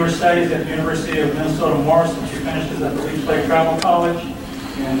continue her studies at the University of Minnesota Morris when she finishes at the Leech Lake Tribal College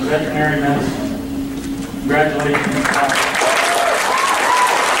in veterinary medicine. Congratulations.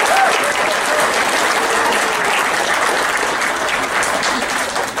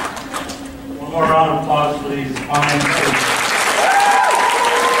 One more round of applause for these fine students.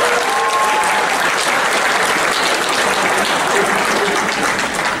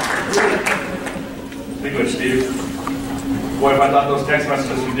 Steve. Boy, if I thought those text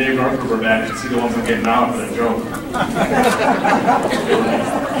messages from Dave Northrup were bad, you'd see the ones I'm getting now for that joke.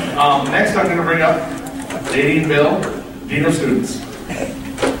 Next, I'm going to bring up Nadine Bill, Dean of Students.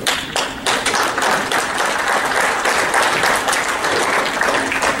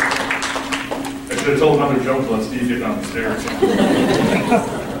 I should have told another joke to let Steve get down the stairs.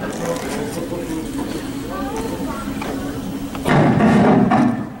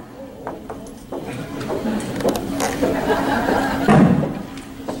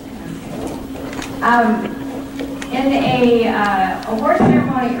 In a award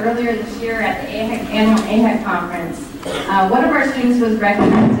ceremony earlier this year at the annual AHEC conference, one of our students was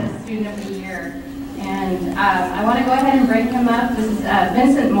recognized as Student of the Year. And I want to go ahead and bring him up. This is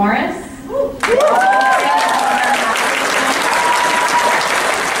Vincent Morris.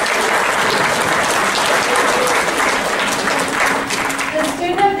 The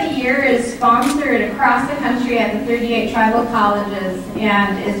Student of the Year is sponsored across the country at the 38 tribal colleges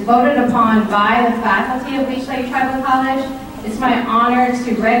and is voted upon by the faculty of Leech Lake Tribal College. It's my honor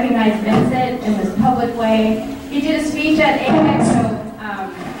to recognize Vincent in this public way. He did a speech at AHEC, so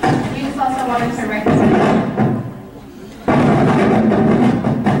we just also wanted to recognize him.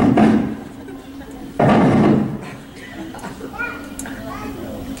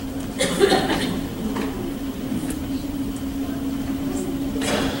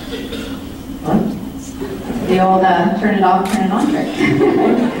 The old turn it off, turn it on trick.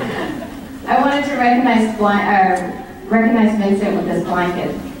 I wanted to recognize Vincent with this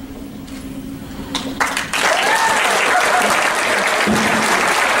blanket.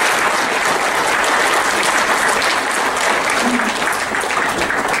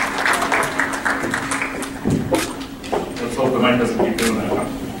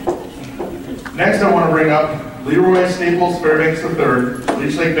 Next, I want to bring up Leroy Staples Fairbanks III,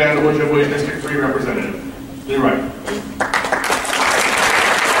 Leech Lake Band Ojibwe District 3 representative. Leroy.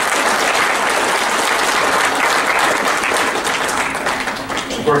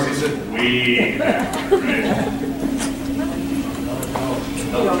 Of course, he's sitting way back, right?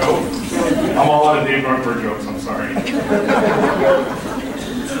 I'm all out of Dave Hartford jokes, I'm sorry.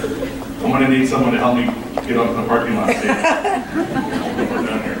 I'm going to need someone to help me get up in the parking lot stage. We're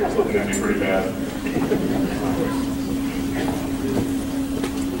down here, it's looking at me pretty bad.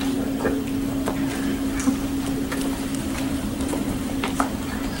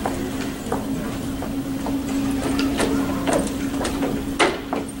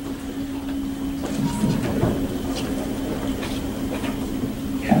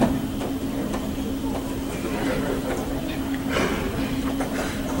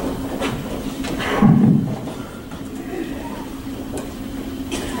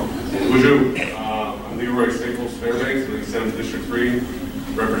 I'm Leroy Staples Fairbanks, the 7th District 3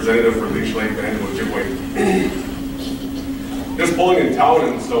 representative for Leech Lake Band Ojibwe. Just pulling in town,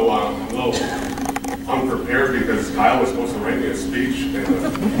 and so I'm a little unprepared because Kyle was supposed to write me a speech and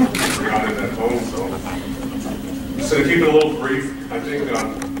forgot it at home. So just to keep it a little brief, I think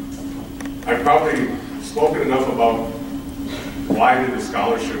I've probably spoken enough about why I did the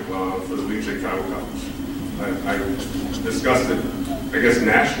scholarship for the Leech Lake Tribal College. I discussed it, I guess,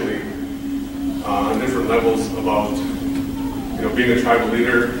 nationally on different levels about being a tribal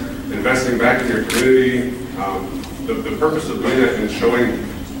leader, investing back in your community, the purpose of doing that and showing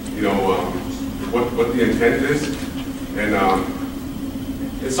what the intent is, and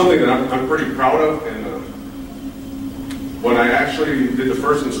it's something that I'm pretty proud of. And when I actually did the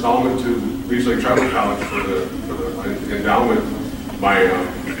first installment to Leech Lake Tribal College for the endowment, my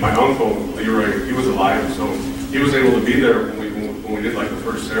uncle Leroy, he was alive, so he was able to be there when we did like the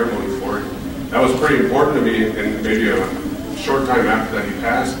first ceremony for it. That was pretty important to me, and maybe a short time after that he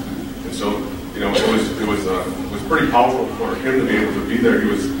passed. And so, it was pretty powerful for him to be able to be there. He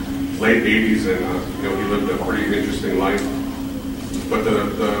was late 80s, and he lived a pretty interesting life. But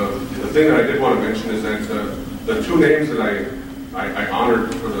the thing that I did want to mention is that the two names that I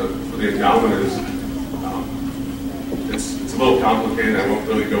honored for the endowment is it's a little complicated. I won't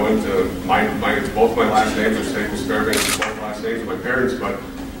really go into it's both my last names are Staples Fairbanks, both last names of my parents, but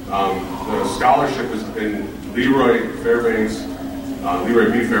the scholarship has been Leroy Fairbanks,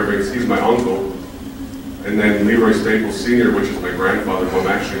 Leroy B. Fairbanks, he's my uncle, and then Leroy Staples Sr., which is my grandfather, who I'm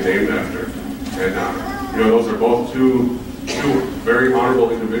actually named after. And those are both two very honorable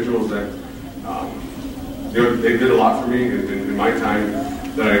individuals that they did a lot for me in my time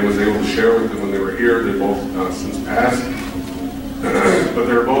that I was able to share with them when they were here. They're both since passed, but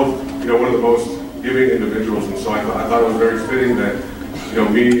they're both one of the most giving individuals, and so I thought it was very fitting that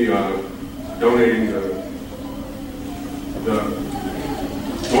me donating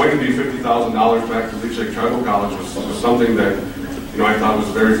going to be $50,000 back to Leech Lake Tribal College was something that I thought was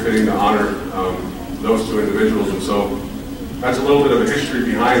very fitting to honor those two individuals. And so that's a little bit of a history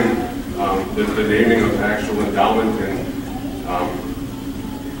behind the naming of the actual endowment. And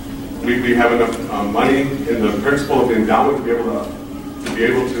we have enough money in the principle of the endowment to be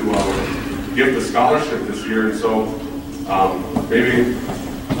able to give the scholarship this year. And so maybe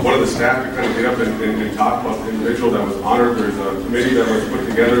one of the staff could kind of get up and talk about the individual that was honored. There's a committee that was put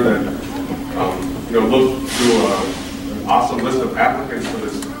together that looked through an awesome list of applicants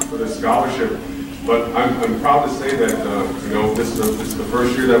for this scholarship. But I'm proud to say that this is the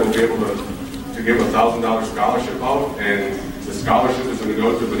first year that we'll be able to give a $1,000 scholarship out, and the scholarship is going to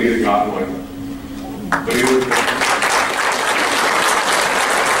go to Benita Godwin.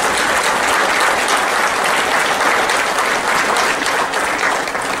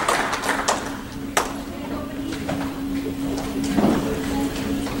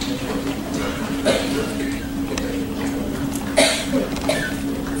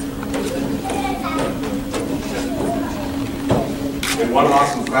 And one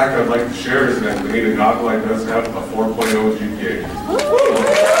awesome fact I'd like to share is that Benita Godwin does have a 4.0 GPA.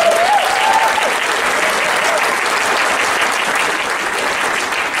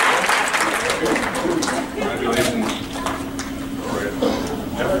 Congratulations. All right.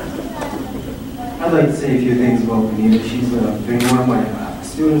 I'd like to say a few things about Benita. She's been one of my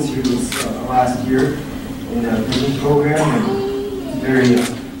students here this last year in the business program, and very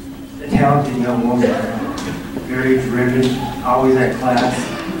talented young woman, very driven, always at class.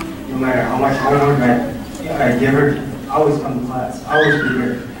 No matter how much homework I give her, always come to class, always be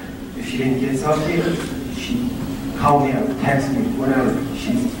here. If she didn't get something, she'd call me up, text me, whatever.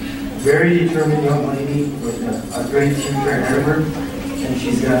 She's a very determined young lady with a great future ahead of her, and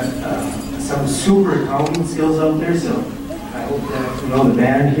she's got a some super accounting skills out there, so I hope that, the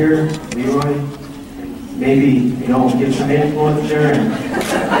band here, Leroy, maybe, get some influence there and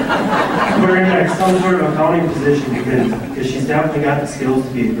put her in like some sort of accounting position because she's definitely got the skills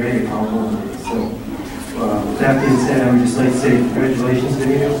to be a great accountant. So, with that being said, I would just like to say congratulations to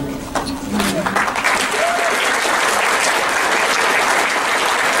you.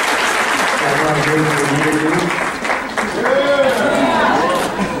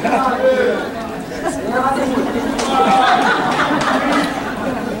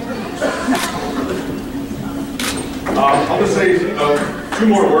 I'll just say 2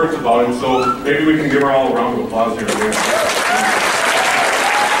 more words about it, so maybe we can give her all a round of applause here.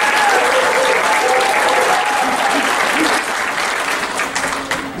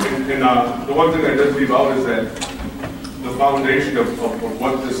 And the one thing I did leave out is that the foundation of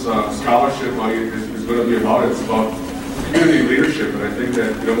what this scholarship is going to be about. It's about community leadership, and I think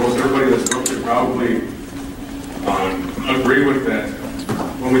that most everybody in this room should probably agree with that.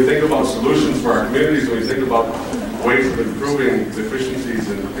 When we think about solutions for our communities, when we think about ways of improving efficiencies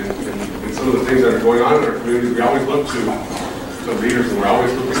and some of the things that are going on in our communities, we always look to leaders, and we're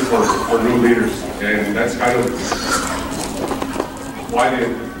always looking for new leaders, and that's kind of why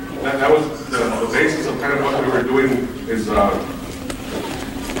that was the basis of kind of what we were doing is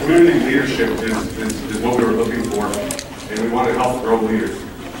community leadership is what we were looking for, and we want to help grow leaders.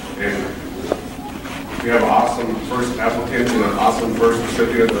 And we have an awesome first applicant and an awesome first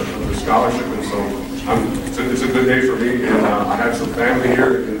recipient of the scholarship, and so it's a good day for me, and I have some family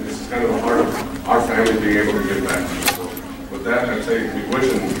here, and this is kind of a part of our family being able to give back. So with that, I'd say we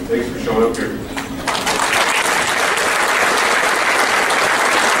wish, and thanks for showing up here.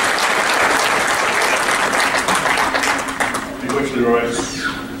 Leroy.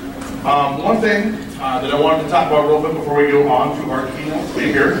 One thing that I wanted to talk about real quick before we go on to our keynote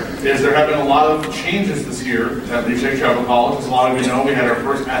speaker is there have been a lot of changes this year at Leech Lake Tribal College. As a lot of you know, we had our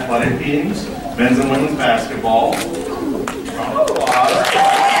first athletic teams, men's and women's basketball. We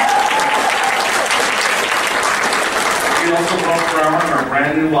also broke ground in our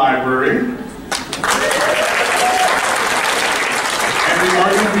brand new library. We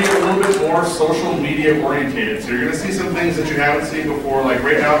are going to be a little bit more social media oriented. So you're going to see some things that you haven't seen before. Like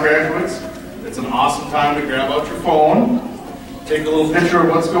right now, graduates, it's an awesome time to grab out your phone, take a little picture of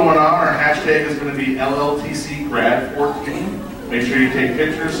what's going on. Our hashtag is going to be LLTC Grad 14. Make sure you take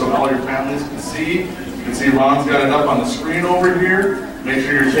pictures so all your families can see. You can see Ron's got it up on the screen over here. Make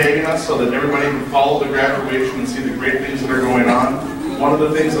sure you're tagging us so that everybody can follow the graduation and see the great things that are going on. One of the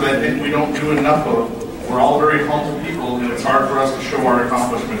things that I think we don't do enough of, we're all very humble people, and it's hard for us to show our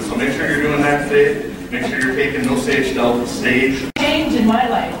accomplishments. So make sure you're doing that today. Make sure you're taking no stage to stage. Change in my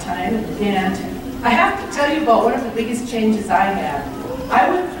lifetime, and I have to tell you about one of the biggest changes I had. I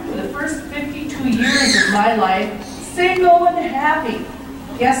went through the first 52 years of my life single and happy.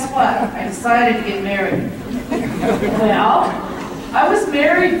 Guess what? I decided to get married. Well, I was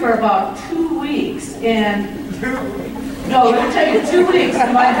married for about 2 weeks, and no, let me tell you, 2 weeks,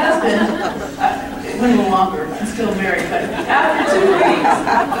 and my husband, it went a little longer, I'm still married, but after 2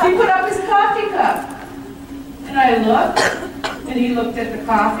 weeks, he put up his coffee cup. And I looked, and he looked at the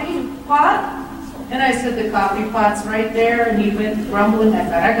coffee pot, and I said, the coffee pot's right there, and he went grumbling. I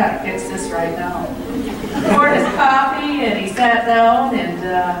thought, I gotta fix this right now. He poured his coffee, and he sat down, and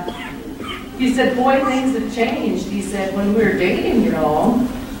he said, boy, things have changed. He said, when we were dating,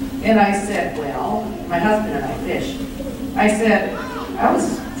 and I said, well, my husband and I fished. I said, I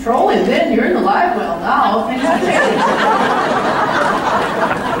was trolling then, you're in the live well now, things have changed.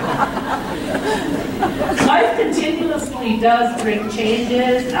 Life continuously does bring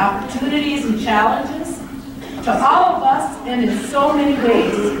changes and opportunities and challenges to all of us and in so many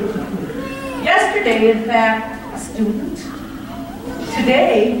ways. Yesterday, in fact, a student.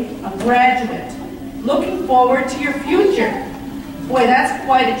 Today, a graduate. Looking forward to your future. Boy, that's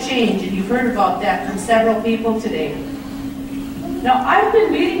quite a change, and you've heard about that from several people today. Now, I've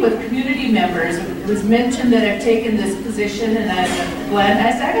been meeting with community members. It was mentioned that I've taken this position, and I said, Glenn,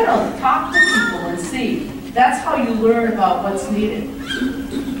 I said, I gotta talk to people and see. That's how you learn about what's needed.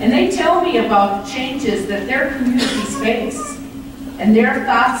 And they tell me about the changes that their communities face, and their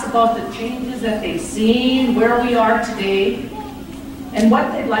thoughts about the changes that they've seen, where we are today, and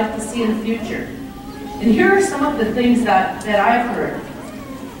what they'd like to see in the future. And here are some of the things that I've heard.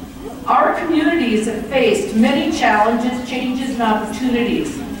 Our communities have faced many challenges, changes, and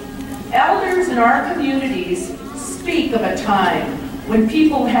opportunities. Elders in our communities speak of a time when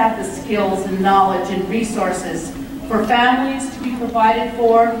people had the skills and knowledge and resources for families to be provided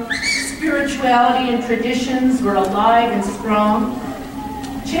for, spirituality and traditions were alive and strong,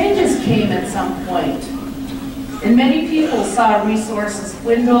 Changes came at some point, and many people saw resources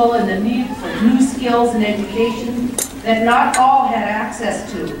dwindle and the need for new skills and education that not all had access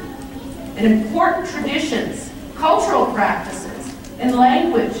to. And important traditions, cultural practices, and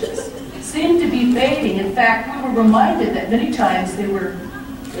languages seemed to be fading. In fact, we were reminded that many times they were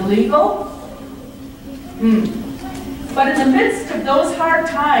illegal. But in the midst of those hard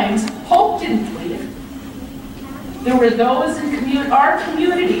times, hope didn't flee. There were those in our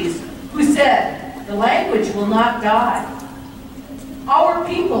communities who said, the language will not die. Our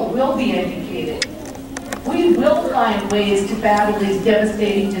people will be educated. We will find ways to battle these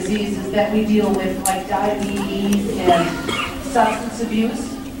devastating diseases that we deal with, like diabetes and substance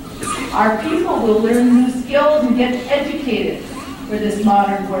abuse. Our people will learn new skills and get educated for this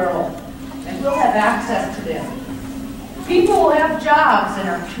modern world, and we'll have access to them. People will have jobs and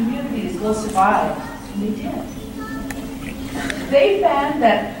our communities will survive, and they did. They fanned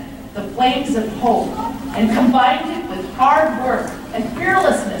the flames of hope and combined it with hard work and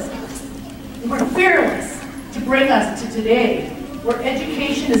fearlessness. They were fearless to bring us to today, where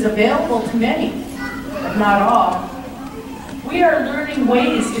education is available to many, but not all. We are learning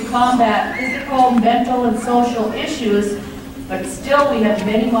ways to combat physical, mental, and social issues, but still we have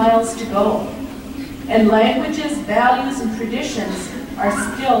many miles to go. And languages, values, and traditions are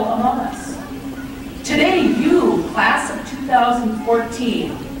still among us. Today, you, class of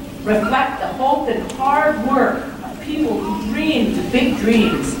 2014, reflect the hope and hard work of people who dreamed of big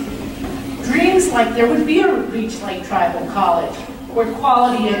dreams. Dreams like there would be a Leech Lake Tribal College, where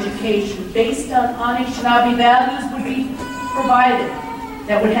quality education based on Anishinaabe values would be provided,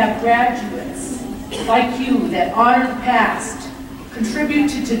 that would have graduates like you that honor the past, contribute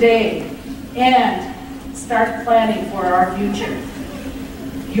to today, and start planning for our future.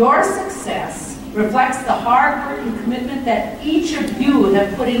 Your success reflects the hard work and commitment that each of you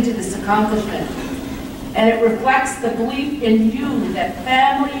have put into this accomplishment. And it reflects the belief in you that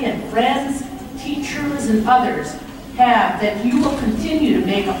family and friends, teachers, and others have, that you will continue to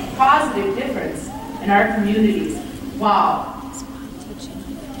make a positive difference in our communities. Wow.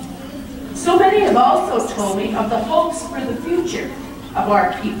 So many have also told me of the hopes for the future of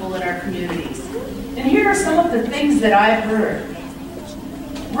our people and our communities. And here are some of the things that I've heard.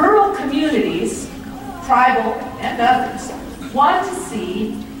 Rural communities, tribal and others, want to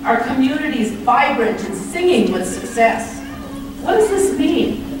see our communities vibrant and singing with success. What does this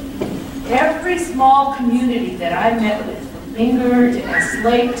mean? Every small community that I met with, from Finger to S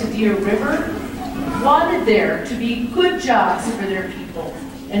Lake to Deer River, wanted there to be good jobs for their people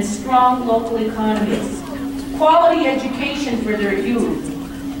and strong local economies, quality education for their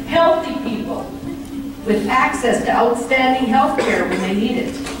youth, healthy people with access to outstanding health care when they need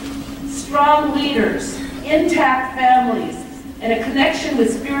it, strong leaders, intact families, and a connection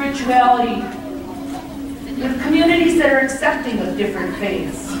with spirituality, with communities that are accepting of different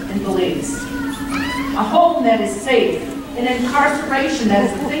faiths and beliefs, a home that is safe, and incarceration that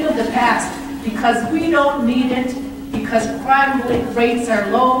is a thing of the past because we don't need it, because crime rates are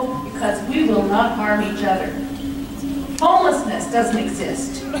low, because we will not harm each other. Homelessness doesn't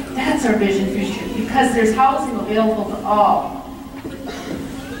exist. That's our vision future, because there's housing available to all.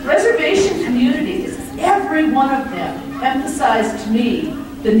 Reservation communities, every one of them, emphasized to me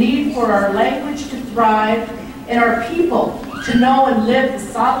the need for our language to thrive and our people to know and live the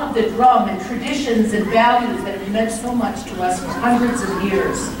song of the drum and traditions and values that have meant so much to us for hundreds of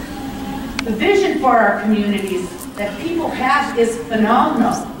years. The vision for our communities that people have is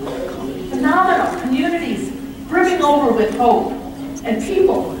phenomenal. Phenomenal. Communities brimming over with hope, and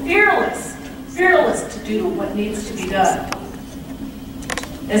people fearless to do what needs to be done.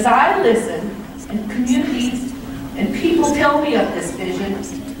 As I listen, and communities and people tell me of this vision,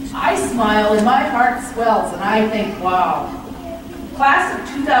 I smile and my heart swells and I think, wow. Class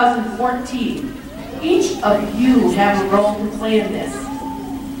of 2014, each of you have a role to play in this.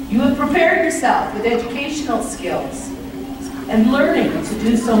 You have prepared yourself with educational skills and learning to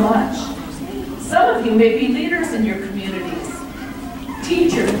do so much. Some of you may be leaders in your communities,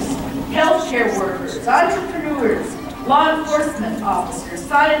 teachers, healthcare workers, entrepreneurs, law enforcement officers,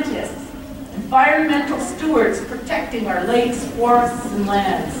 scientists, environmental stewards protecting our lakes, forests, and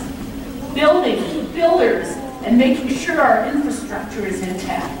lands, builders, and making sure our infrastructure is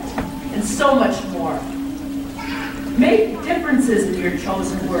intact, and so much more. Make differences in your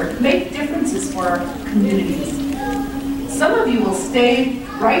chosen work. Make differences for our communities. Some of you will stay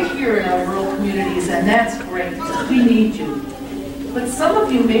right here in our rural communities, and that's great. We need you. But some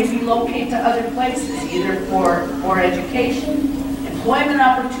of you may relocate to other places, either for education, employment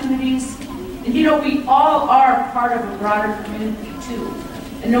opportunities, and you know, we all are part of a broader community too.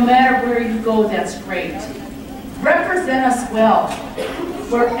 And no matter where you go, that's great. Represent us well,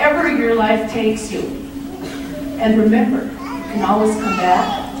 wherever your life takes you. And remember, you can always come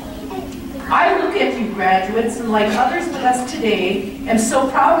back. I look at you graduates, and like others with us today, am so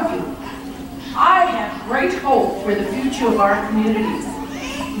proud of you. I have great hope for the future of our communities.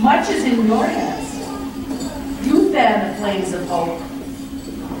 Much is in your hands. You fan the flames of hope.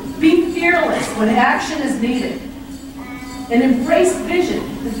 Be fearless when action is needed. And embrace vision,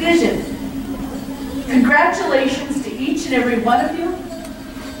 the vision. Congratulations to each and every one of you.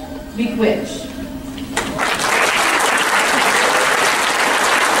 Be which.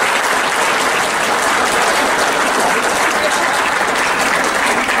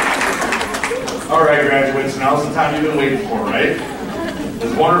 All right, graduates, now's the time you've been waiting for, right?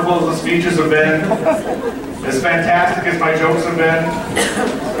 As wonderful as the speeches have been, as fantastic as my jokes have been,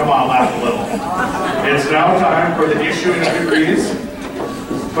 come on, laugh a little. It's now time for the issuing of degrees.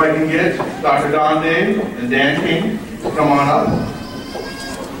 If I can get Dr. Don Day and Dan King to come on up.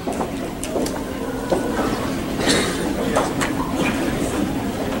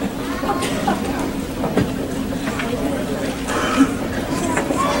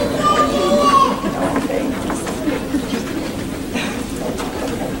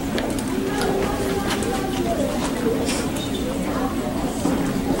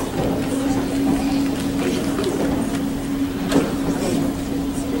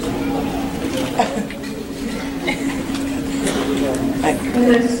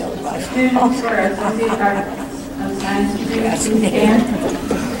 Students for Associate Art of Science students, please stand.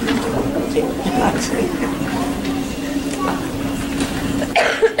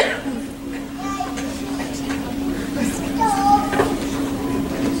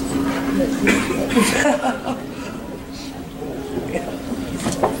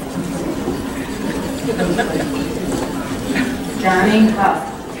 Johnny Huff.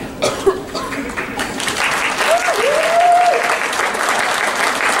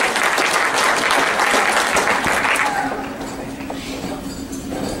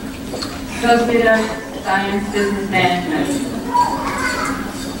 Associate of Science Business Management.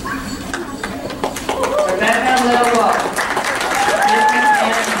 Rebecca Little, Business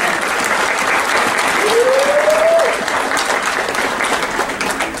Management.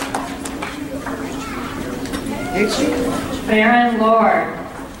 Farron Lord,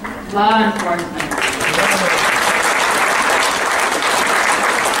 Law Enforcement.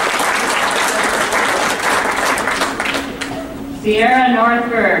 Sierra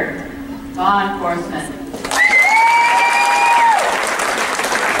Northberg, Law Enforcement.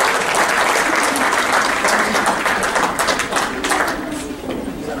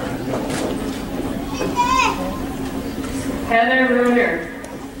 Heather Ruder,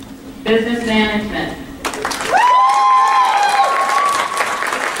 Business Management.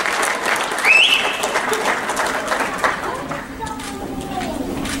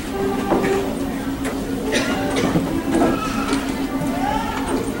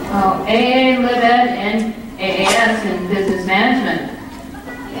 AA Libed and AAS in Business Management.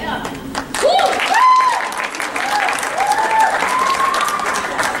 Yeah.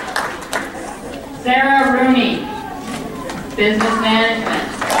 Sarah Rooney, Business Management.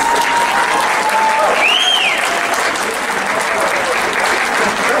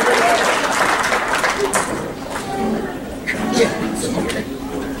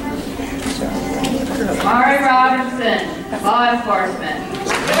 Mari Robinson, Law Enforcement.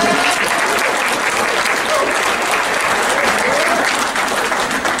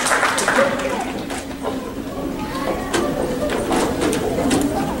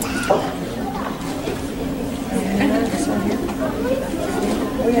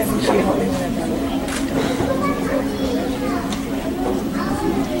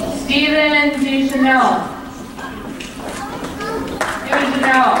 Stephen Duchanel.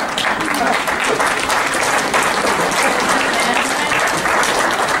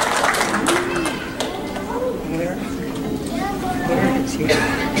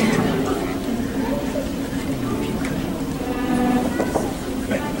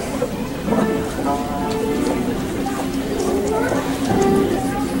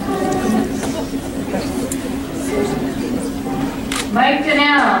 Mike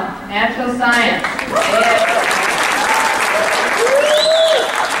Donnell, Natural Science.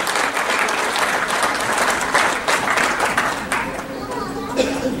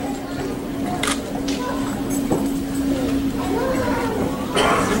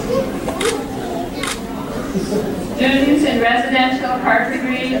 Students in residential card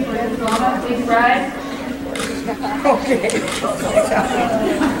degrees for diploma, please rise. Okay.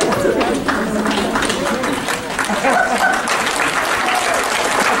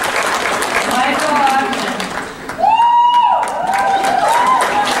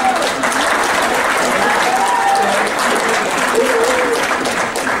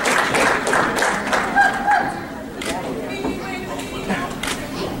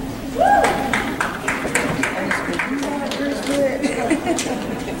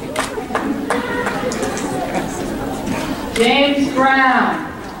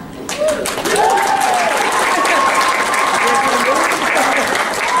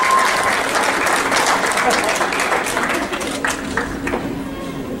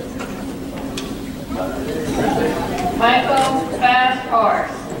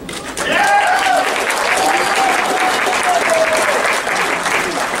 course.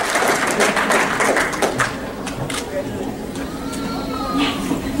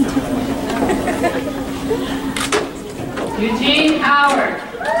 Eugene Howard.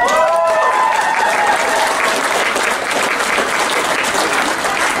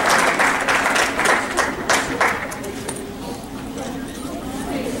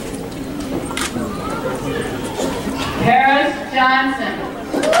 Paris Johnson.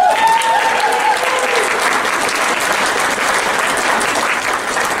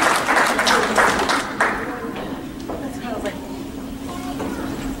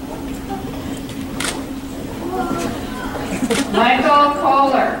 Michael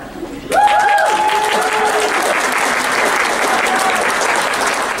Kohler.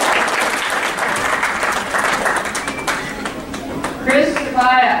 Chris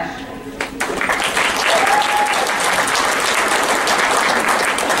Tobias.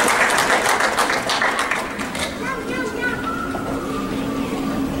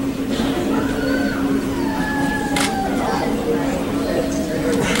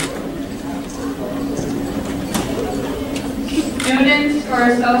 Students for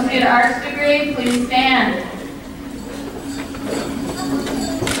Associate Arts degree, please stand.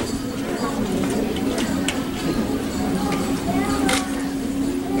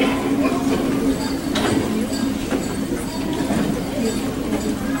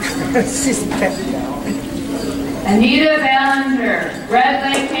 Anita Ballinger,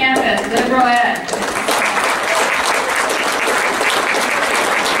 Red Lake Campus, Liberal Ed.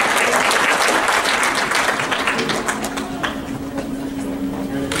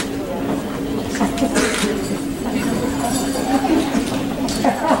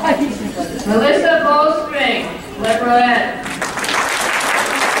 Melissa Bowstring, Liberal Ed.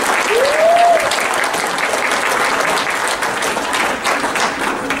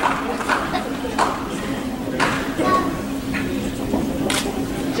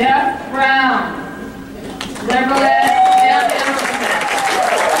 Jeff Brown, Liberal Ed, and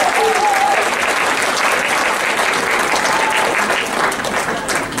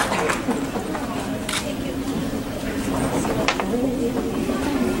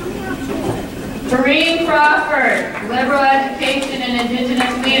Kareem Crawford, Liberal Education and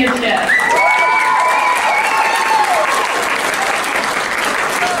Indigenous Leadership.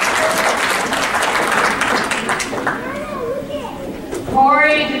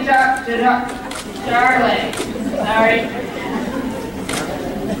 Corey Darling, sorry.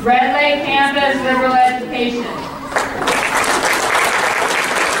 Red Lake Campus, Liberal Education.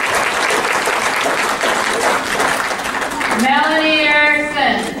 Melanie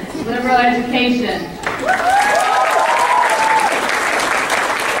Erickson, Liberal Education.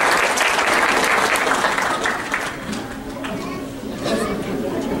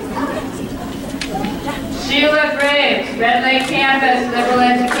 Sheila Graves, Red Lake Campus, Liberal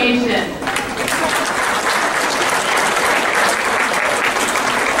Education.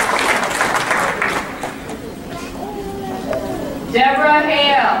 Deborah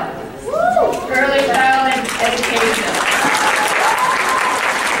Hale, Early Childhood Education.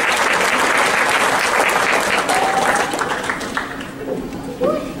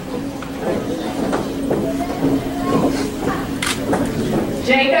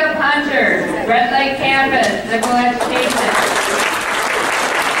 Jacob Hunter, Red Lake Campus, Liberal Education.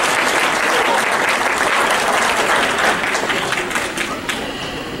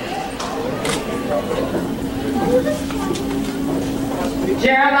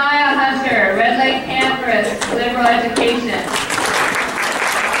 Jeremiah Hunter, Red Lake Campus, Liberal Education.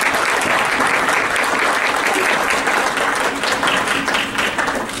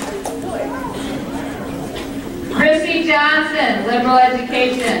 Chrissy Johnson, Liberal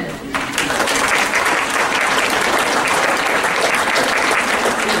Education.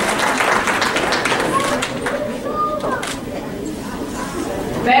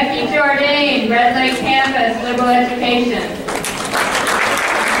 Becky Jourdain, Red Lake Campus, Liberal Education.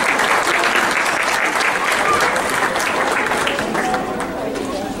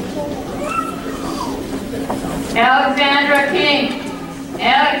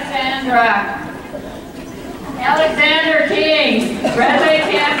 Alexander King, Red Lake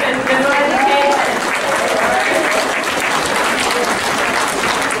Campus, Liberal Education.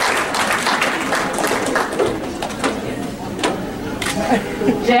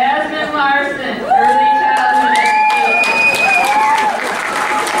 Jasmine Larson, Early Childhood Education.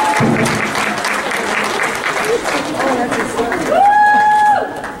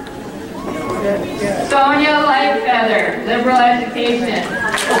 Sonia Lightfeather, Liberal Education.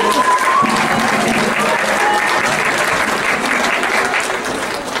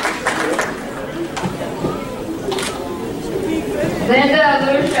 Linda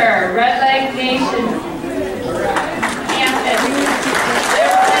Lucier, Red Lake Nation Campus.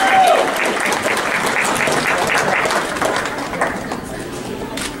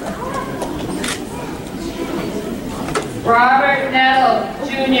 Robert Nettle,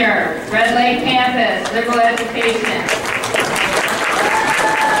 Jr., Red Lake Campus, Liberal Education.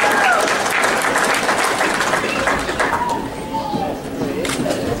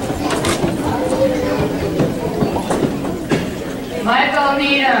 Michael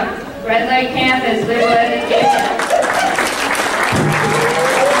Needham, Red Lake Campus, Liberal Education.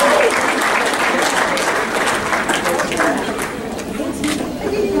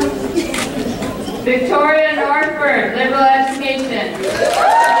 Victoria Norford, Liberal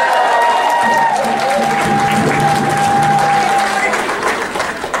Education.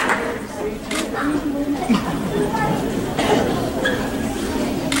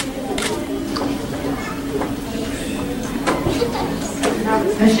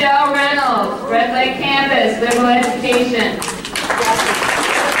 Michelle Reynolds, Red Lake Campus, Liberal Education.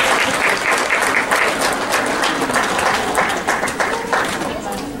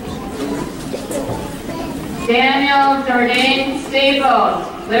 Daniel Jordan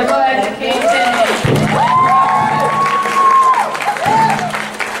Staples, Liberal Education.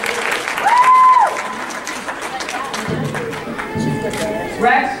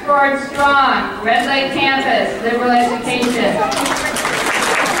 Rexford Strong, Red Lake Campus, Liberal Education.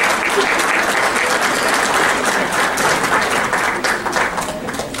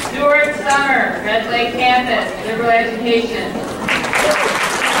 Stuart Summer, Red Lake Campus, Liberal Education.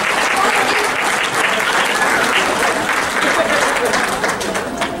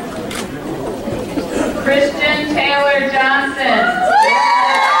 Christian Taylor Johnson.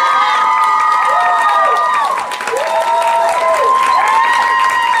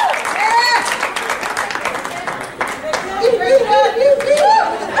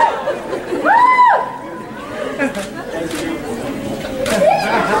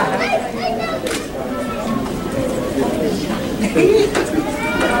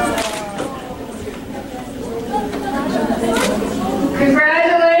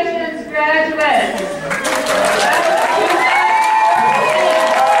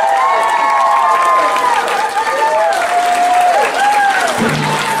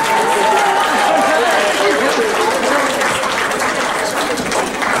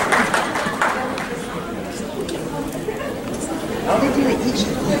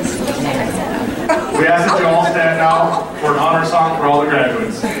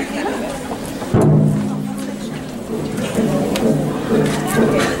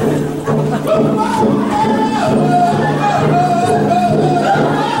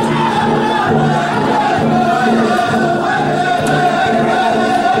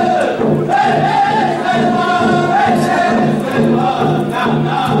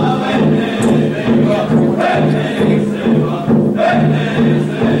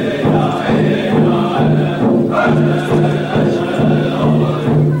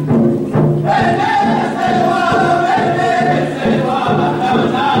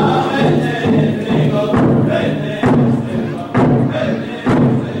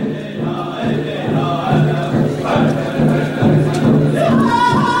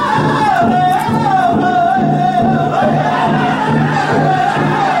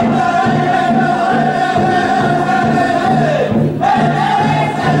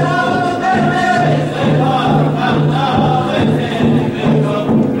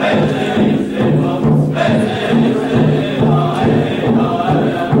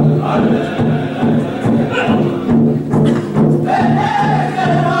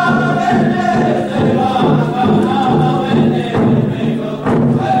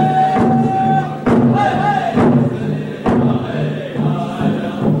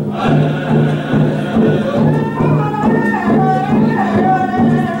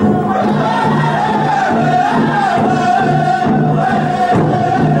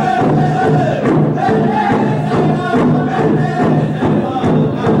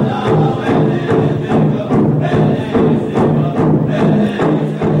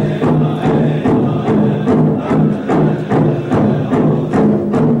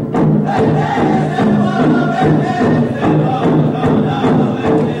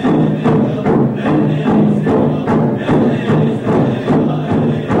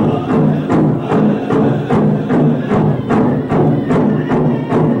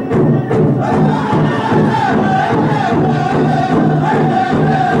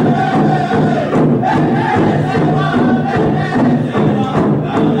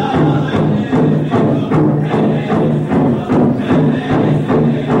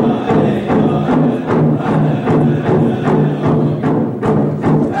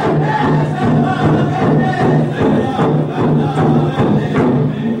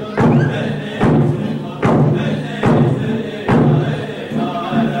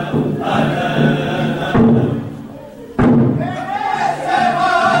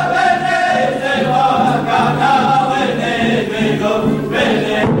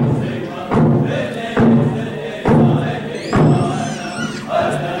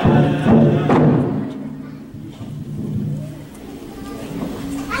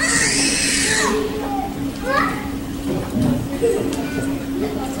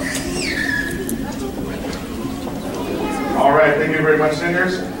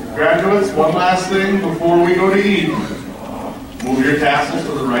 Graduates, one last thing before we go to eat. Move your tassels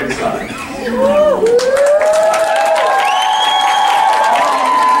to the right side.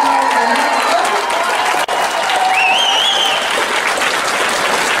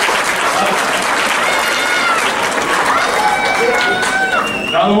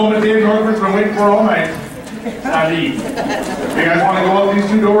 Now the moment Dave Northman's been waiting for all night. It's time to eat. If you guys want to go out these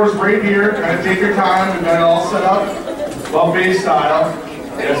two doors right here, kind of take your time. We've got it all set up. Buffet style.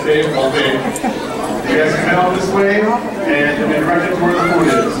 Yes, Dave, buffet. You guys can head out this way and be directed to where the food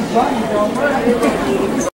is.